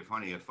be, if you're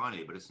funny, you're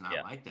funny, but it's not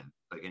Yeah. like that,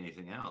 like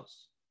anything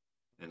else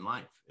in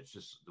life. It's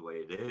just the way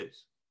it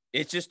is.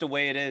 It's just the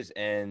way it is,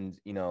 and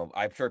you know,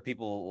 I'm sure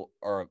people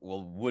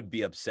would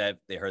be upset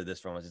if they heard this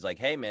from us. It's like,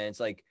 hey, man, it's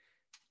like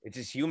it's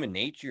just human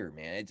nature,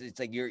 man. It's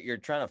like you're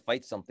trying to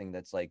fight something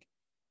that's like,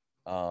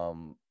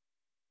 um,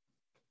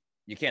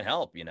 you can't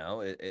help, you know.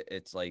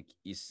 It's like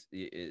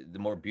the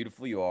more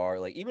beautiful you are,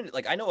 like even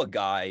like I know a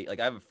guy, like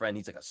I have a friend,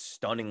 he's like a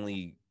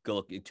stunningly good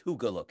looking, too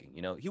good looking,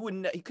 you know.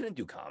 He couldn't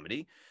do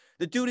comedy.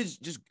 The dude is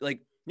just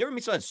like, you ever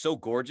meet someone so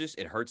gorgeous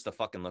it hurts to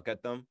fucking look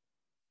at them.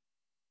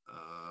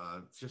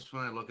 Just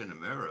when I look in the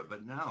mirror,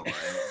 but no,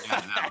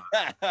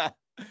 yeah,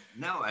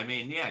 no, I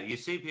mean, yeah, you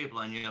see people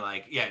and you're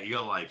like, yeah,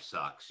 your life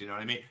sucks. You know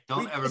what I mean?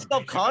 Don't ever It's bitch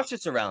about.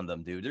 self-conscious around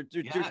them, dude.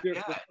 Yeah, They're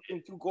yeah.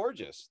 fucking too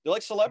gorgeous. They're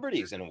like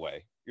celebrities in a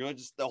way. You're like,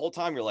 just the whole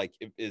time you're like,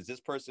 is this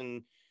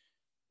person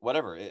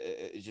whatever?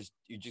 It's just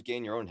you just get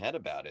in your own head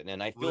about it,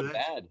 and I feel Well,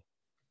 that's bad.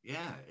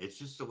 yeah. It's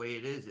just the way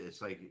it is.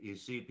 It's like you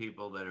see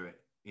people that are,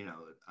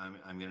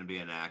 I'm going to be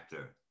an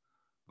actor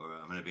or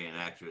I'm going to be an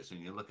actress, and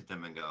you look at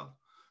them and go,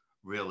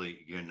 really,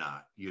 you're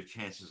not. Your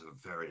chances are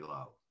very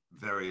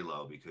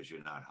low because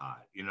you're not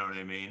hot. You know what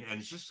I mean? And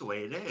it's just the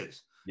way it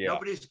is. Yeah,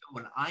 Nobody's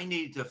going, I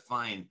need to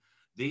find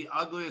the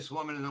ugliest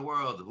woman in the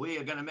world. We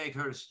are going to make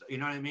her, you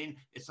know what I mean?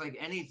 It's like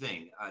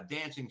anything, a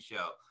dancing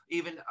show,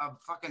 even a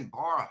fucking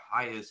bar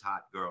hires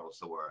hot girls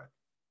to work.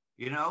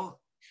 You know,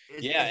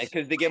 yeah, it's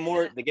because they get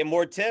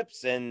more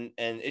tips, and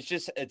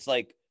it's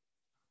like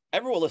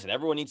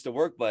everyone needs to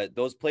work, but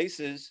those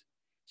places,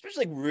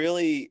 especially like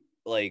really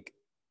like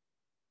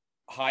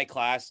high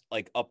class,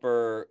 like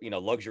upper, you know,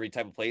 luxury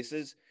type of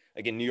places,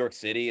 like in New York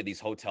City, these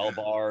hotel yeah,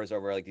 bars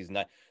over like these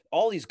night,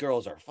 all these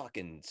girls are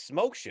fucking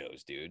smoke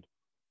shows, dude.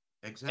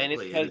 And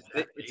it's exactly. And because is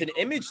that it's an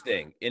legal? image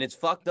thing, and it's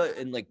fucked up.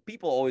 And like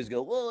people always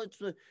go, "Well,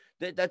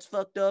 that's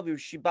fucked up.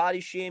 She body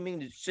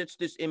shaming. It sets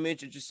this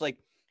image." It's just like,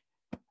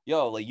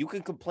 yo, like you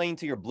can complain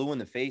till you're blue in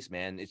the face,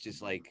 man. It's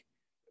just like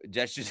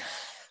that's just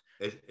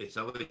It's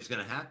always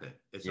going to happen.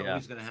 It's yeah,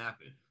 always going to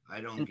happen. I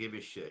don't give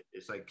a shit.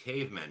 It's like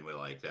cavemen were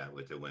like that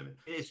with the women.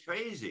 It's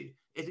crazy.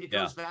 It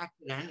yeah, goes back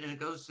to then and it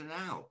goes to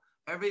now.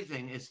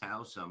 Everything is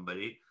how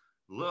somebody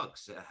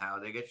looks, how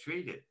they get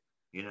treated.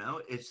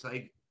 It's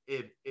like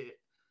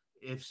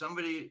if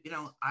somebody,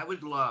 I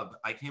would love.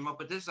 I came up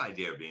with this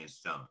idea of being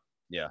stoned.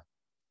 yeah.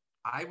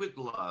 I would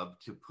love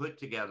to put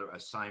together a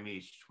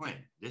Siamese twin.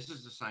 This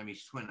is the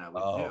Siamese twin I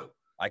would Oh, do.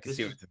 I can This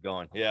see where is it's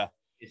going. Yeah,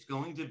 it's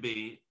going to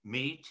be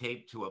me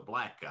taped to a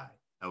black guy,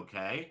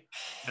 okay?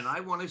 And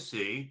I want to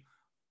see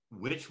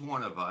which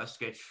one of us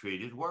gets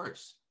treated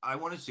worse. I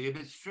want to see if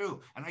it's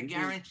true. And I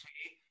guarantee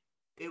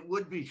it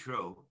would be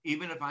true,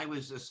 even if I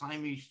was a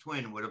Siamese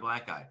twin with a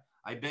black guy.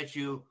 I bet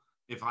you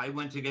if I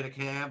went to get a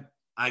cab,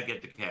 I'd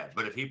get the cab.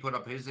 But if he put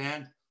up his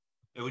hand,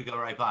 it would go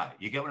right by.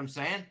 You get what I'm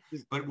saying?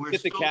 But we're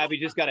get the still, cab. You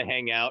just gotta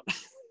hang out.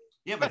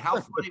 yeah, but how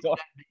funny would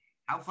that be?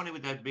 How funny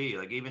would that be?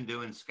 Like even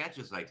doing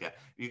sketches like that.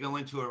 You go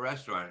into a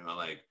restaurant and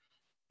like,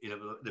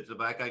 if the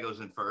black guy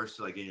goes in first,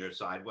 like in your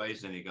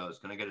sideways, and he goes,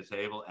 "Can I get a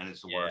table?" and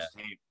it's the Yeah, worst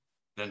table,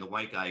 then the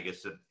white guy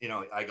gets to,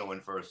 I go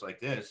in first like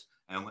this,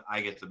 and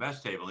I get the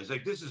best table. And he's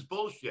like, "This is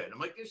bullshit." And I'm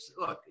like, "This,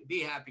 look, be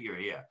happy you're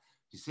here."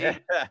 You see,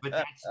 but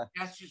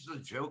that's just a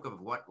joke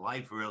of what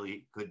life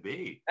really could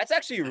be. that's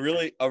actually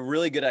a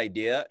really good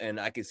idea, and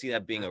I can see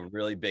that being a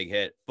really big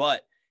hit.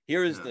 But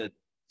here is Yeah. the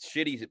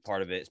shitty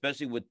part of it,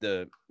 especially with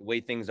the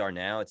way things are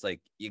now. It's like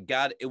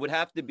it would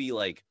have to be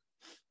like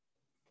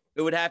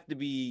it would have to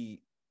be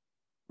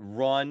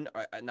run,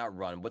 or not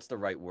run. What's the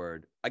right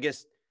word? I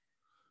guess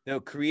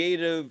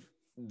creative.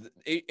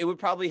 It would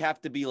probably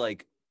have to be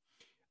like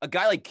a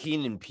guy like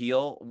Keenan and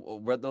Peele,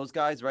 those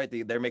guys, right?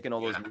 They're making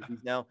all those Yeah, movies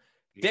now.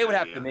 They would yeah,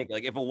 have to yeah. make it.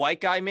 Like if a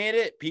white guy made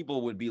it,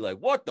 people would be like,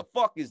 "What the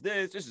fuck is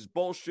this? This is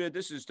bullshit.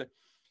 This is."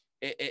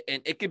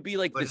 And it could be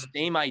like But the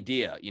same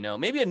idea, you know.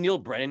 Maybe a Neil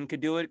Brennan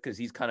could do it because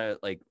he's kind of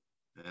like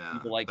yeah,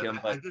 people like but him.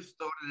 I But just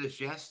thought of this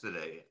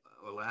yesterday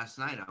or last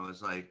night. I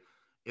was like,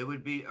 it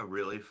would be a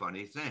really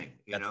funny thing,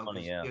 that's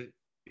funny, because yeah.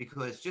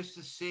 because just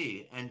to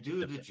see and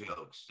do the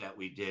jokes that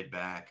we did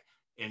back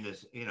in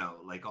this,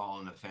 like All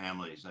in the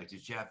Families, like the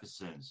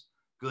Jeffersons,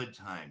 Good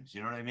Times,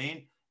 you know what I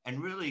mean?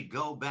 And really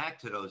go back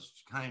to those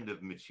kind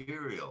of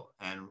material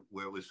and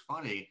where it was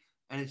funny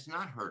and it's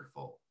not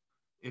hurtful.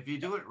 If you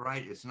do it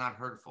right, it's not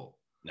hurtful.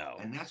 No.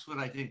 And that's what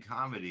I think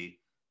comedy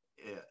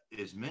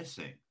is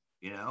missing,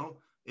 you know?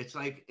 It's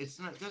like it's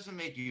not, it doesn't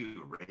make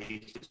you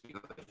racist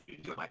because you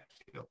do like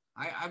to.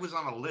 I was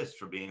on a list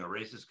for being a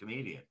racist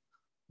comedian.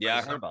 Yeah,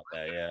 I heard about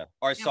that. Yeah.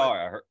 Or I Yeah, saw it.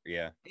 I heard.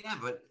 Yeah. yeah,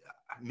 but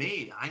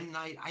me, I'm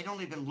not. I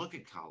don't even look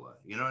at color.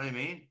 You know what I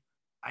mean?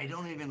 I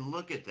don't even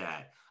look at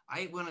that.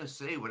 I want to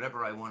say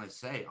whatever I want to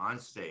say on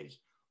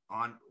stage,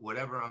 on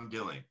whatever I'm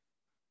doing.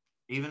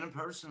 Even in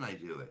person, I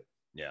do it.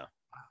 Yeah.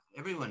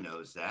 Everyone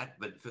knows that,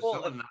 but for Well,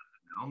 someone not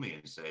to know me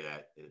and say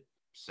that, it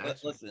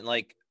upsets me. listen,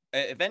 like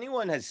if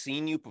anyone has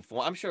seen you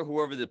perform, I'm sure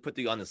whoever that put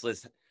you on this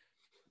list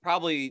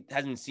probably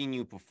hasn't seen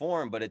you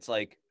perform, but it's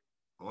like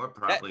Or that.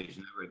 probably he's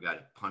never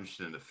got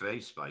punched in the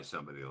face by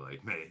somebody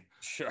like me.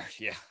 Sure.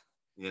 Yeah.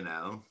 You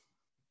know,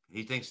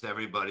 he thinks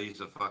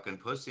everybody's a fucking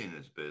pussy in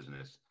this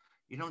business.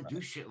 You don't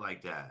do shit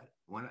like that.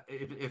 When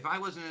if I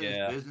wasn't in this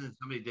Yeah. business,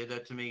 somebody did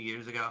that to me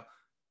years ago.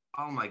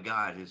 Oh my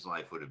God, his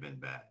life would have been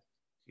bad.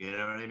 You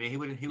know what I mean? He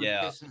would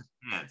Yeah. piss in his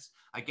pants.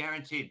 I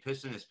guarantee he'd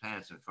piss in his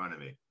pants in front of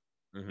me.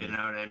 You Mm-hmm.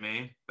 know what I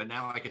mean? But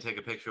now I could take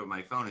a picture with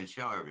my phone and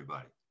show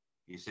everybody.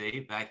 You see,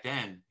 back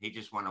then he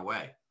just went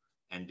away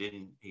and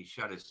didn't. He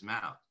shut his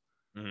mouth.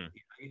 Mm-hmm.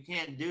 You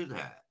can't do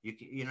that.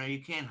 You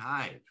can't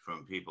hide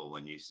from people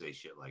when you say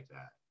shit like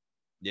that.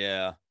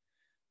 Yeah.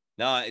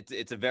 No,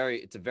 it's a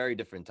very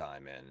different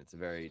time, man. It's a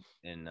very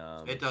and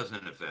It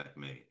doesn't affect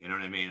me. You know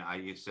what I mean?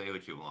 You say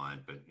what you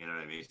want, but you know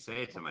what I mean?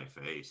 Say it to my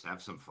face.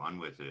 Have some fun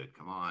with it.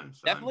 Come on,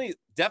 son.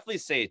 definitely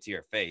say it to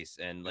your face.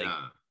 And like,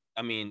 Yeah.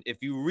 I mean,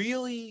 if you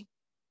really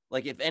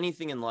like, if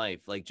anything in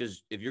life, like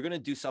just if you're gonna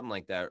do something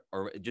like that,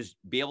 or just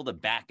be able to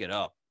back it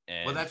up.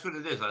 Well, And that's what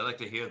it is. I like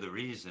to hear the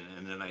reason,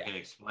 and then I yeah, can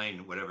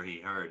explain whatever he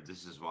heard.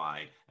 This is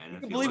why. And you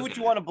if can you believe look what at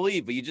you it, want to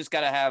believe, but you just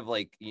gotta have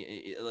like,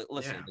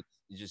 listen, yeah,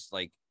 it's just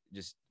like,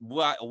 just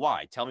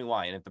why? Tell me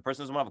why. And if the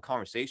person doesn't want to have a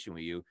conversation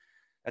with you,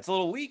 that's a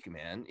little weak,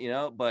 man.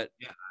 But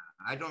yeah.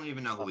 I don't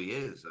even know uh, who he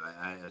is.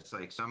 It's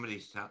like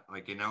somebody's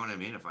like, you know what I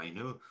mean? If I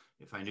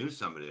knew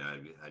somebody,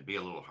 I'd be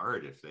a little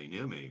hurt if they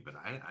knew me. But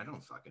I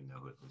don't fucking know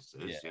who this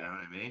yeah. is. You know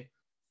what I mean?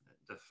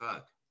 The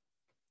fuck.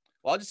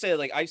 Well, I'll just say,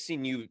 like, I've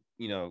seen you,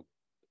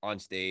 on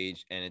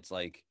stage, and it's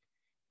like,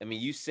 I mean,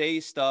 you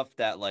say stuff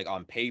that, like,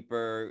 on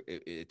paper,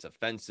 it's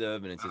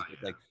offensive, and it's Oh just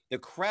yeah. like the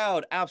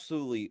crowd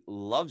absolutely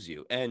loves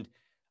you. And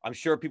I'm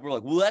sure people are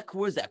like, well,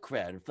 where's that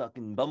crowd in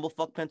fucking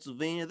Bumblefuck,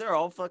 Pennsylvania? They're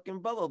all fucking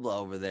blah, blah, blah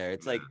over there.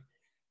 It's like,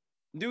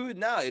 Yeah. dude,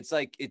 no, it's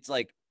like,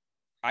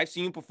 I've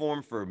seen you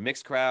perform for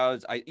mixed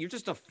crowds. You're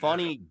just a Yeah.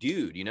 funny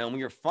dude, when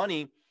you're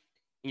funny and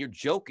you're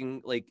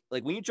joking, like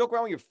when you joke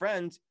around with your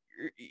friends,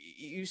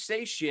 you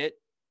say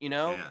shit, you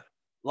know, Yeah.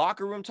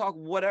 locker room talk,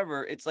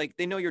 whatever. It's like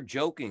they know you're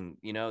joking,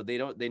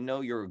 they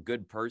know you're a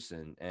good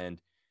person. And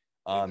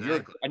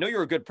Exactly. I know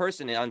you're a good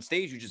person, and on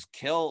stage you just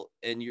kill.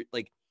 And you're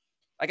like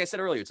I said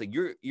earlier, it's like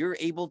you're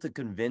able to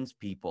convince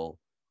people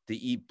to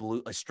eat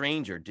a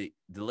stranger to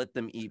let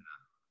them eat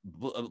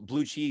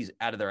blue cheese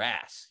out of their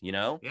ass,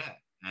 Yeah.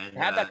 And to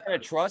have that kind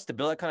of trust, to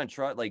build that kind of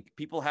trust. Like,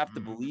 people have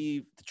to mhm.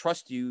 believe, to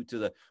trust you, to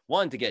the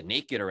one, to get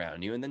naked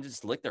around you and then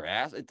just lick their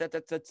ass.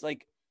 That's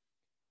like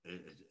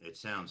It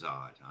sounds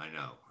odd. I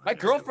know. my I know.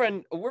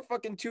 girlfriend. We're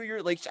fucking 2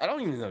 years. Like, I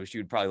don't even know if she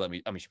would probably let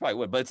me. I mean, she probably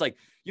would, but it's like,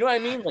 you know what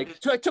I mean? Like,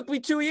 it took me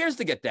 2 years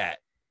to get that.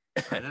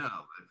 I know.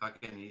 But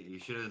fucking, you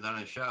should have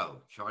done a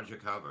show. Charge your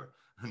cover.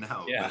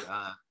 No, Yeah.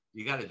 but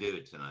you got to do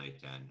it tonight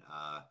then.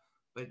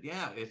 But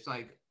yeah, it's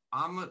like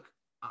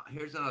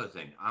here's another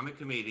thing. I'm a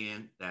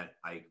comedian that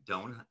I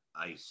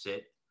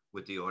sit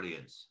with the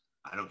audience.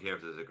 I don't care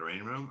if there's a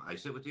green room. I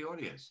sit with the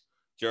audience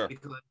Sure.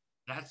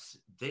 because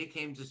they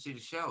came to see the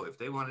show. If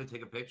they wanted to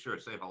take a picture or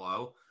say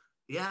hello,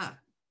 yeah,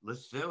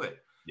 let's do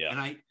it. Yeah.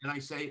 And I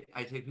say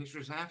I take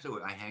pictures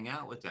afterward. I hang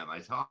out with them. I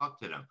talk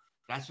to them.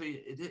 That's what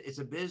it's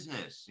a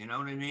business. You know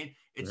what I mean?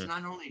 It's Mhm.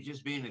 not only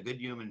just being a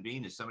good human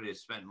being, it's somebody that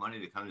spent money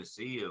to come to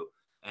see you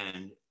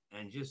and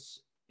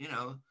just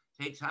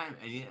take time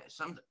and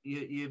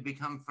you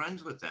become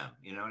friends with them.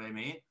 You know what I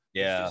mean?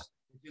 Yeah.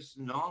 It's just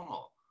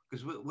normal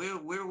because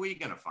where are we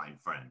gonna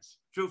find friends?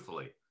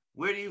 Truthfully,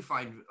 where do you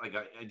find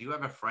do you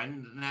have a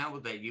friend now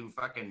that you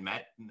fucking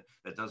met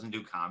that doesn't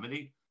do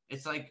comedy?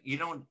 It's like you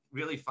don't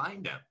really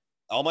find them.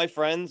 All my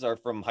friends are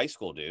from high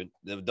school, dude.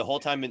 The whole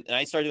time, and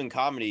I started doing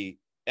comedy,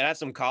 and I had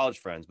some college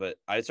friends, but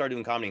I started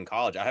doing comedy in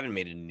college. I haven't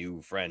made a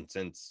new friend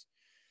since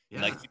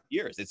in like Yeah. 2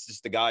 years. It's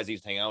just the guys I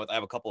used to hang out with. I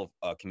have a couple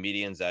of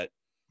comedians that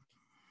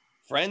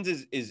friends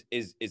is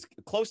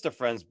close to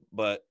friends,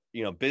 but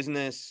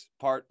business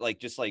part, like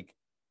just like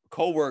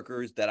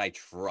coworkers that I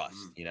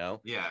trust, Mm.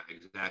 Yeah,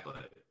 exactly.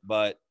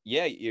 But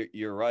yeah,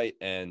 you're right.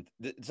 And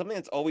something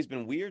that's always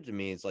been weird to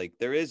me is like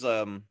there's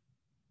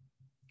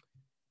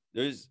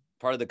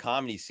part of the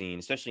comedy scene,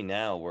 especially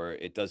now, where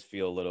it does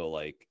feel a little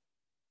like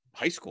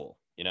high school,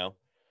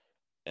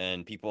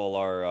 and people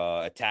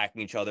are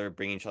attacking each other,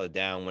 bringing each other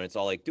down, when it's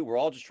all like, dude, we're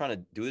all just trying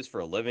to do this for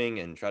a living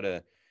and try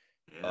to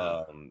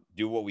Yeah.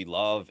 do what we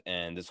love.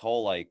 And this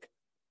whole like,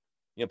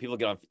 people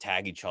get on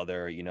tag each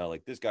other,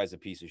 like this guy's a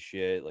piece of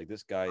shit, like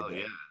this guy, Oh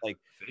yeah. like,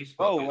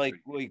 bro, Facebook is like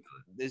ridiculous.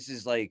 this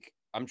is like,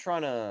 I'm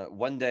trying to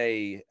one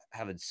day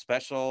have it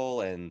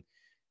special and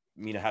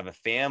have a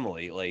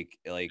family, like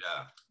Yeah.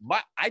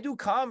 I do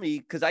comedy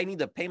because I need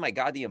to pay my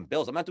goddamn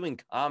bills. I'm not doing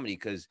comedy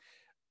because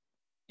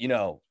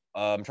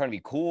I'm trying to be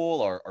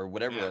cool or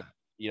whatever.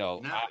 Yeah.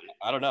 Like, No.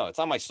 I don't know. It's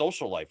not my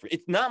social life.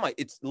 It's not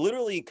it's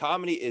literally,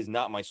 comedy is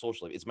not my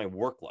social life. It's my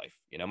work life.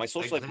 My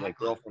social life is my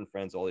Exactly. girlfriend,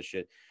 friends, all this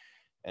shit.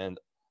 And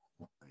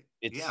Yeah.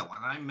 it's, When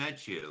I met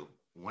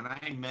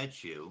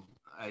you,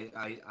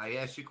 I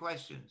asked you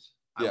questions.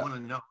 I yeah, want to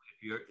know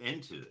if you're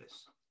into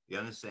this. You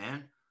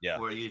understand? yeah,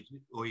 Or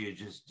you're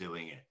just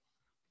doing it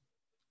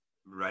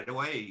right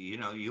away.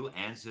 You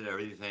answered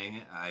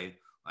everything. I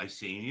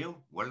seen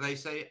you. What did I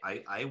say?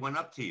 I went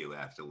up to you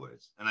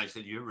afterwards and I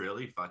said, you're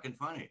really fucking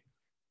funny.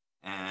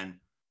 And,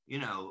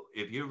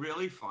 if you're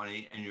really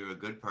funny and you're a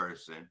good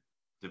person,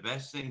 the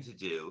best thing to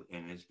do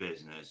in this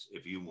business,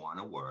 if you want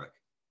to work,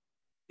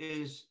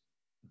 is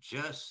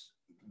just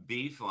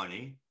be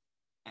funny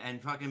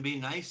and fucking be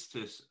nice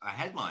to a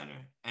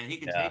headliner, and he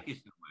can yeah. take you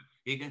somewhere.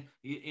 He can,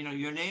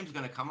 your name's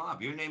gonna come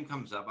up. Your name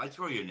comes up. I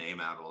throw your name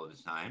out all the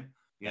time.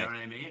 You know Thanks.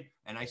 what I mean?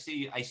 And I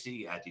see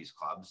at these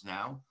clubs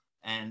now,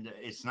 and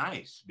it's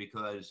nice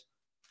because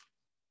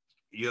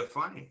you're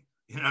funny.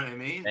 You know what I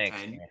mean? Thanks.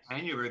 And Thanks.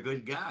 and you're a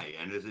good guy,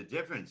 and there's a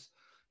difference.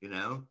 You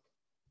know,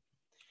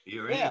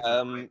 you're in Yeah. it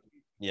for the right.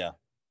 Yeah.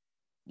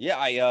 Yeah.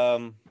 I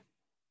don't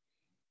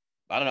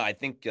know. I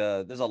think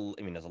there's a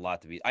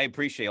lot to be. I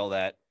appreciate all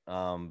that.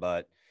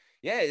 But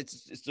yeah,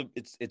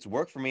 it's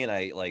work for me, and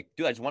I like,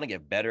 dude, I just want to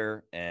get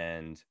better,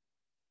 and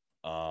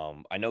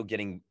I know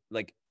getting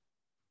like,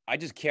 I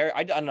just care.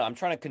 I don't know. I'm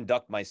trying to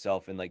conduct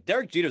myself, and like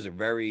Derek Jeter's one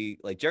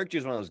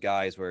of those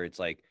guys where it's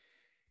like,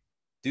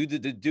 dude,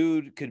 the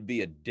dude could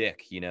be a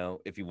dick,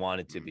 if he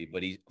wanted to be,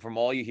 but from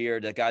all you hear,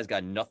 that guy's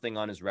got nothing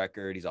on his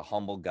record. He's a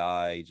humble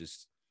guy.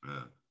 Just,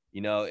 Uh,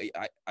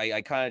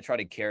 I kind of try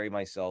to carry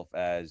myself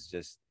as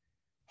just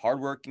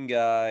hardworking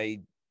guy,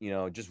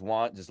 just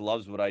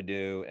loves what I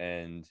do.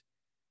 And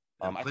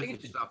and I put think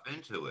the it's, stuff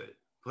into it.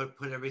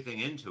 Put everything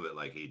into it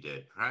like he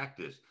did.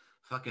 Practice,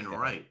 fucking yeah,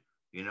 write.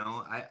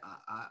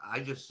 I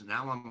just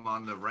now I'm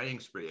on the writing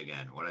spree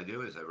again. What I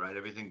do is I write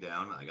everything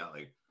down. I got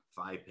like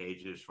 5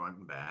 pages front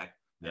and back,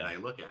 and yeah, I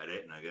look at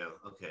it and I go,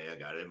 okay, I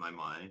got it in my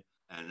mind,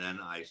 and then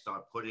I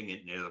start putting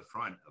it near the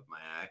front of my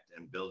act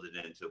and build it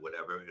into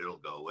whatever it'll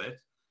go with,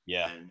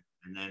 yeah. and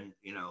then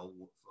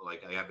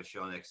like I have a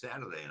show next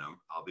Saturday, and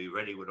I'll be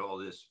ready with all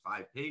this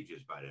 5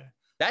 pages by then. To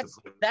That's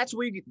put, that's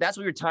where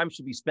your time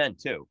should be spent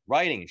too,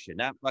 writing and shit,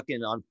 not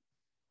fucking on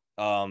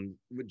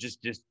just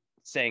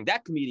saying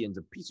that comedian's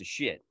a piece of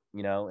shit,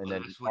 and well,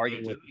 then that's what they're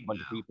arguing with a doing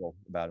bunch of now. people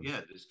about him.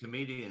 Yeah, there's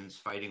comedians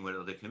fighting with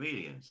other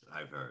comedians.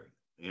 I've heard.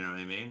 You know what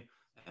I mean?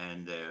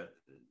 And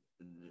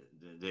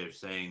they're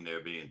saying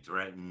they're being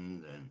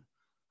threatened, and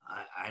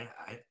I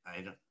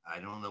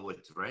don't know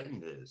what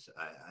threatened is.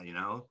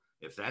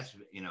 If that's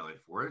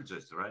if words are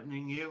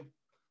threatening you,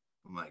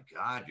 oh my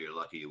God, you're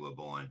lucky you were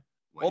born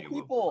when Well, you were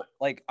born. people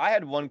like, I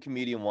had one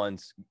comedian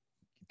once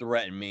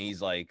threaten me.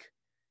 He's like,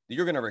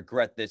 "You're gonna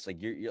regret this. Like,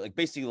 you're like,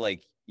 basically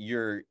like,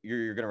 you're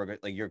gonna regret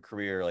like your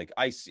career. Like,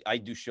 I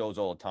do shows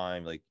all the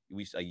time. Like,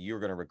 you're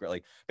gonna regret,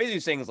 like, basically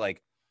saying is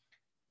like,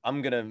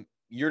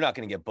 you're not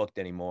gonna get booked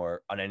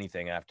anymore on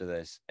anything after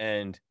this."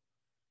 And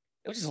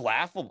it was just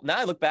laughable. Now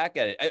I look back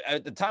at it.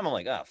 At the time, I'm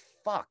like, "Oh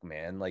fuck,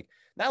 man!" Like,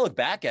 now I look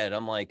back at it,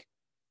 I'm like,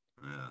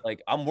 Yeah.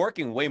 I'm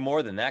working way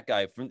more than that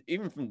guy from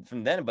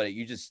then. But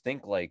you just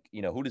think like,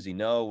 who does he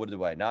know? What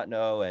do I not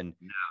know? And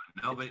No,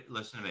 nobody.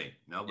 Listen to me. yeah,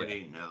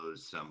 Nobody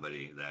knows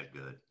somebody that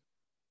good.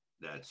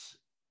 That's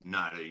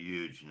not a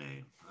huge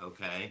name.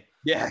 Okay.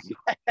 yeah,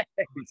 No,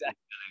 exactly.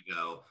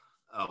 gonna go,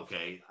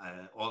 okay,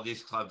 all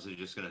these clubs are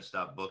just going to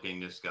stop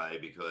booking this guy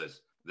because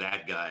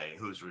that guy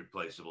who's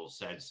replaceable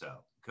said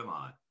so. Come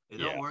on. It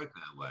don't Yeah. work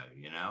that way.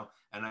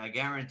 And I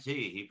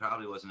guarantee he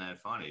probably wasn't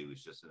that funny. He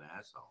was just an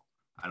asshole.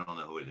 I don't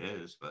know who it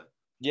is, but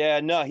Yeah,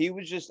 no, he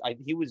was just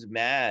he was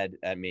mad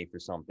at me for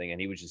something, and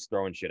he was just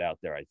throwing shit out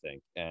there, I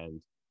think,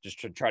 and just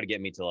to try to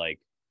get me to like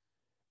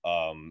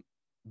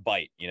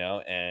bite,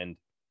 and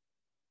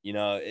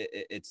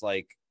it's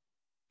like,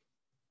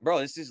 bro,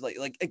 this is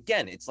like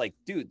again, it's like,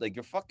 dude, like,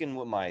 you're fucking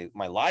with my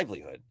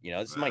livelihood,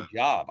 this is my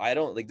job. I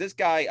don't like this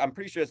guy. I'm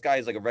pretty sure this guy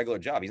is like a regular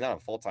job. He's not a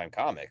full-time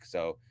comic,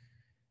 so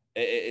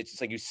it's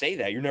just like, you say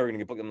that you're never gonna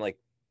get booked. I'm like,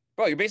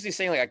 bro, you're basically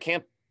saying like, I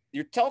can't.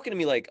 You're talking to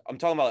me like I'm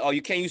talking about. Oh,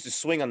 you can't use the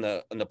swing on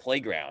the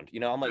playground.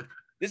 I'm like,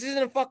 this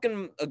isn't a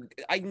fucking.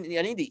 I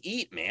need to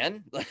eat,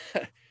 man.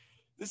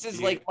 This is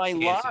you like my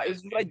can't life. say This his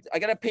is what name. I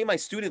gotta pay my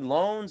student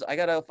loans. I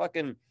gotta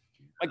fucking.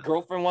 My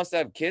girlfriend wants to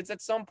have kids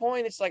at some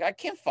point. It's like, I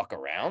can't fuck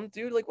around,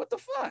 dude. Like, what the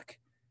fuck?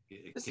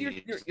 This Can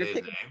you you're say his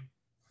taking, name?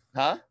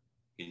 huh?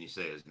 Can you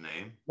say his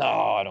name? No,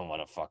 I don't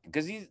want to fuck,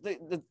 because he's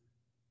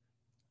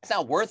it's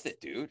not worth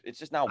it, dude. It's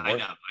just not I worth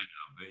know, it.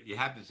 but you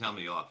have to tell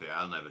me off there.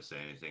 I'll never say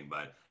anything,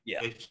 but Yeah.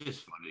 it's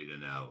just funny to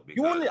know You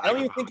because only, I don't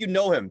even think you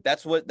know him.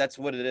 That's what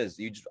it is.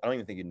 I don't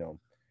even think you know him.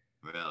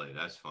 Really,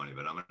 that's funny,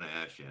 but I'm gonna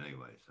ask you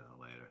anyway, so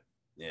later.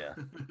 Yeah.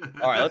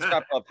 All right, let's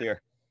wrap up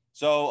here.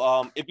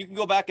 So, if you could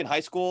go back in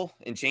high school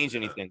and change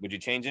anything, would you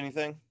change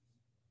anything?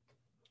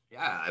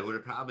 Yeah, I would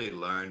have probably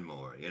learned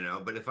more,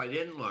 but if I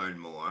didn't learn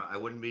more, I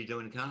wouldn't be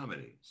doing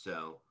comedy.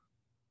 So,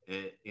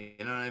 you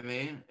know what I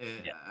mean?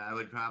 Yeah. I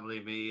would probably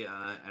be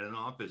at an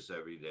office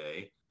every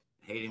day,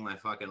 hating my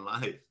fucking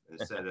life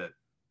instead of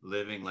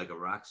living like a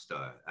rock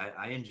star.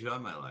 I enjoy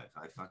my life.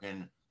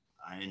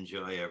 I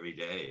enjoy every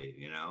day,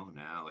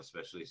 now,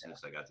 especially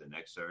since I got the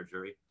neck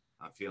surgery.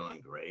 I'm feeling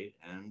great.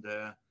 And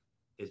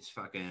it's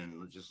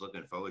fucking just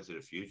looking forward to the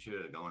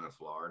future, going to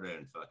Florida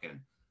and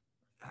fucking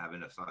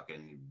having a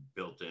fucking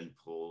built-in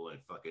pool and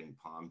fucking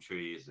palm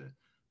trees and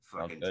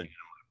fucking tanning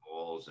my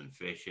balls and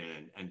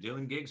fishing and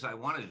doing gigs I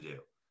want to do.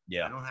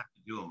 Yeah. I don't have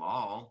to do them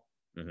all.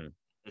 Mm-hmm.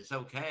 It's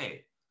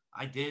okay.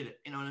 I did,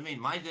 you know what I mean?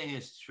 My thing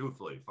is,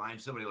 truthfully, find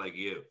somebody like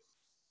you,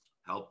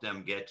 help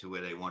them get to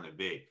where they want to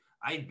be.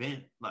 I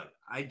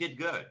did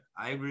good.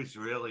 I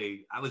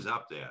was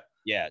up there.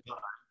 Yeah. But,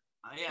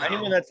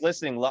 anyone that's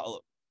listening,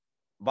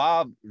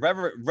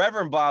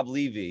 Reverend Bob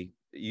Levy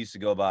used to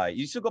go by.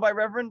 You used to go by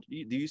Reverend? Do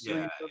you still?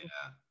 Yeah.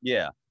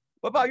 Yeah.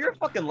 But Bob, you're a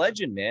fucking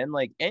legend, man.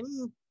 Like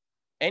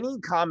any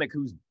comic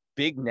who's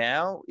big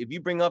now, if you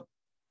bring up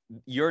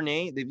your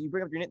name,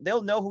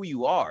 they'll know who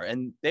you are,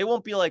 and they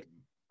won't be like,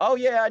 "Oh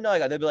yeah, I know."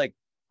 They'll be like,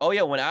 "Oh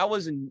yeah, when I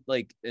was in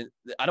like,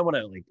 I don't want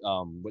to like,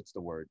 what's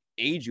the word?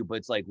 Age you, but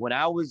it's like when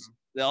I was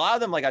a lot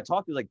of them like I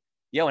talked to like,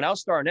 yeah, when I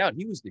was starting out,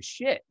 he was the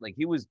shit. Like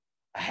he was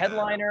a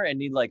headliner,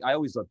 and I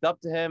always looked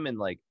up to him, and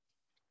like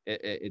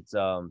it's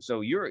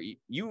so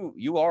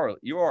you are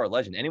a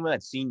legend. Anyone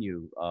that's seen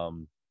you,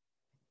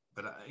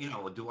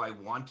 but do I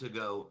want to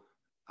go?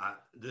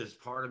 There's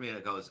part of me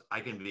that goes, I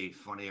can be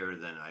funnier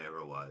than I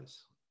ever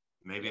was.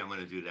 Maybe I'm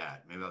going to do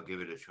that. Maybe I'll give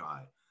it a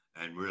try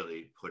and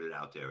really put it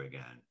out there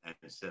again. And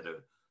instead of,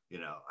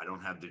 I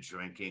don't have the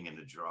drinking and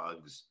the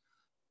drugs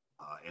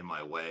in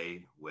my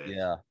way with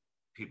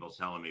people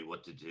telling me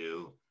what to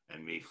do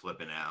and me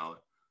flipping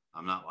out.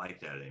 I'm not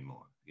like that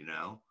anymore,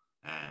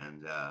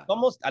 And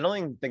almost, I don't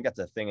even think that's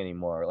a thing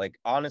anymore. Like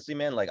honestly,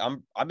 man, like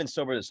I've been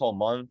sober this whole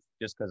month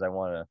just because I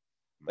want to.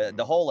 But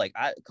the whole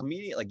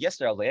comedian, like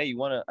yesterday, I was like, hey, you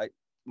want to?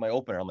 My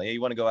opener, I'm like, hey,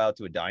 you want to go out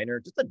to a diner?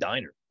 Just a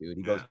diner, dude.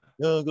 He goes,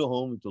 no, I'll go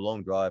home. It's a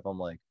long drive. I'm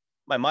like,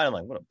 my mind, I'm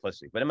like, what a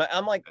pussy. But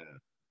I'm like,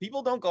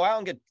 people don't go out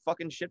and get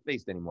fucking shit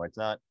faced anymore. It's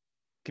not.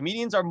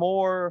 Comedians are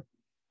more,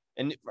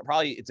 and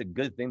probably it's a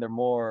good thing. They're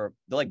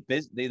like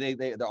they're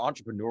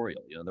entrepreneurial.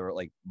 They're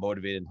like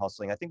motivated and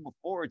hustling. I think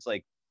before it's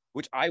like,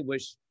 which I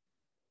wish.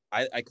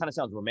 I kind of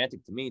sounds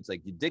romantic to me. It's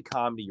like you did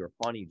comedy, you're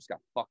funny, you just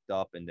got fucked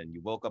up, and then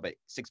you woke up at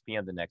 6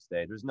 p.m. the next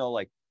day. There's no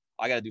like,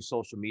 I gotta do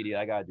social media,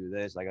 I gotta do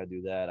this, I gotta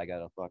do that, I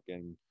gotta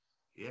fucking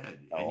and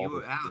you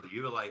were out.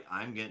 You were like,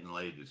 I'm getting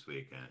laid this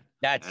weekend.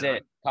 That's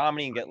it.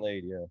 Comedy and get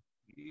laid, yeah.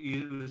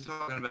 You were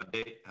talking about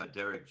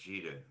Derek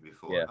Jeter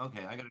before. Yeah.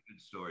 Okay, I got a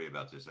good story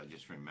about this. I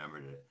just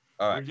remembered it.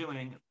 All right.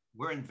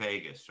 We're in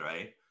Vegas,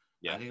 right?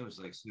 Yeah. I think it was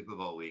like Super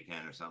Bowl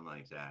weekend or something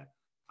like that.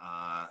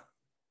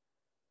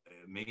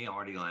 Me,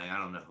 Artie Lang, I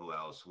don't know who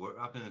else. We're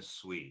up in a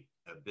suite,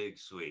 a big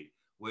suite.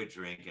 We're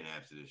drinking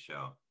after the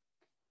show.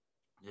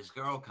 This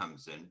girl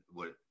comes in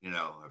with,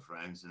 her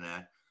friends and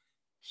that.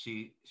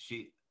 She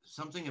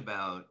something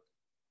about,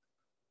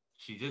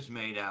 she just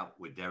made out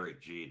with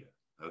Derek Jeter.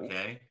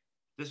 Okay.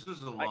 This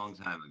was a long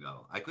time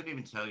ago. I couldn't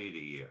even tell you the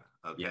year.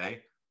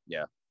 Okay.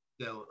 Yeah.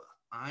 So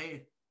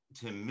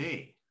to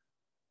me,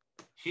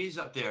 she's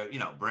up there,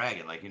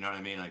 bragging, like, you know what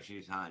I mean? Like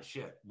she's hot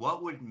shit.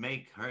 What would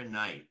make her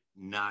night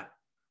not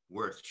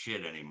worth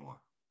shit anymore?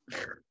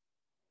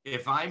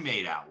 If I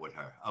made out with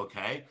her,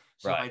 okay?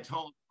 So I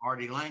told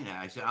Artie Lang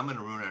that. I said, I'm going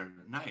to ruin her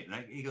night.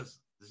 And he goes,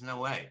 there's no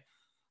way.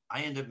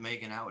 I ended up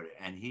making out with her.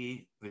 And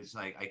he was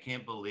like, I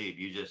can't believe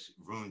you just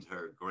ruined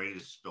her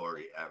greatest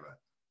story ever.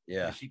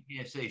 Yeah. And she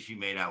can't say she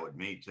made out with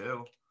me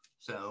too.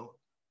 So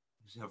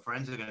her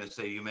friends are going to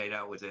say you made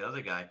out with the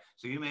other guy.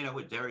 So you made out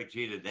with Derek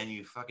Jeter. Then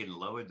you fucking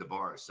lowered the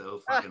bar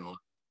so fucking low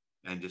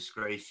and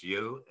disgraced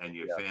you and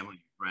your family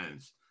and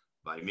friends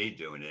by me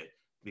doing it,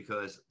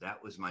 because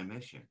that was my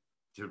mission,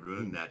 to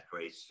ruin that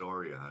great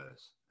story of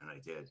hers. And I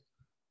did.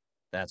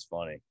 That's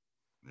funny.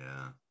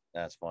 Yeah.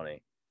 That's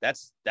funny.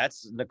 That's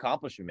an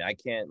accomplishment, man. I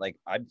can't, like,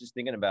 I'm just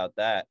thinking about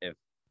that. If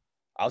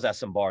I was at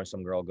some bar and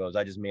some girl goes,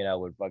 I just made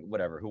out with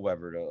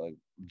whoever, to like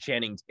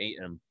Channing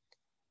Tatum,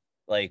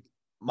 like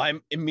my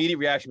immediate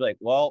reaction would be like,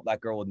 well,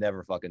 that girl would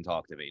never fucking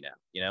talk to me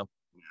now,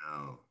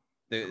 No.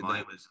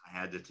 Mine was, I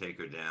had to take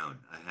her down.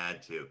 I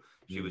had to.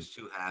 She was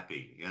too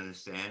happy. You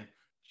understand?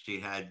 She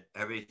had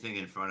everything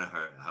in front of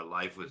her. Her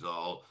life was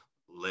all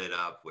lit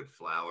up with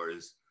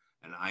flowers.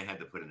 And I had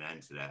to put an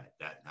end to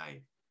that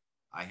night.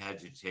 I had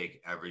to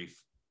take every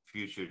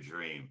future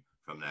dream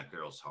from that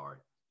girl's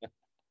heart.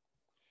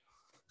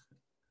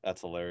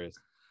 That's hilarious.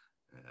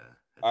 Yeah.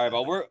 All right,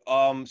 but we're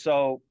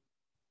so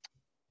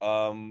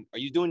Are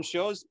you doing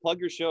shows? Plug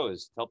your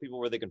shows. Tell people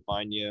where they can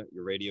find you,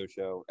 your radio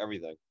show,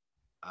 everything.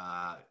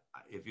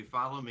 If you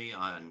follow me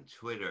on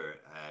Twitter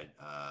at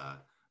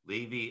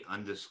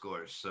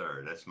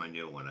Levy_Sir, that's my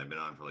new one. I've been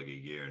on for like a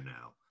year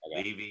now.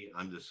 Okay.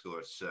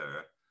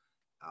 Levy_Sir.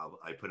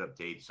 I put up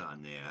dates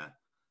on there.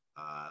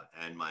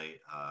 And my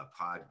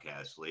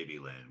podcast,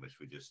 LevyLand, which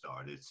we just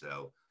started.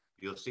 So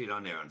you'll see it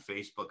on there. On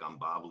Facebook, I'm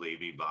Bob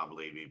Levy, Bob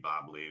Levy,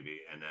 Bob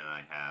Levy. And then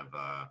I have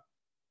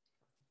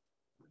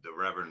the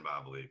Reverend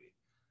Bob Levy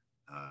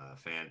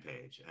fan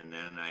page. And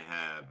then I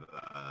have,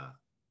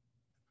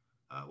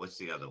 what's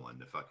the other one?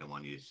 The fucking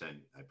one you sent.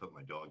 I put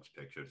my dog's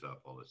pictures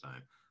up all the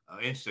time.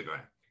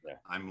 Instagram. Yeah.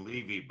 I'm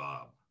Levy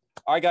Bob.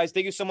 All right, guys.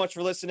 Thank you so much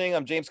for listening.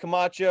 I'm James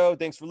Camacho.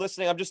 Thanks for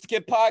listening. I'm Just a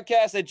Kid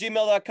Podcast at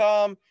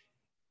gmail.com.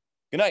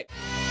 Good night.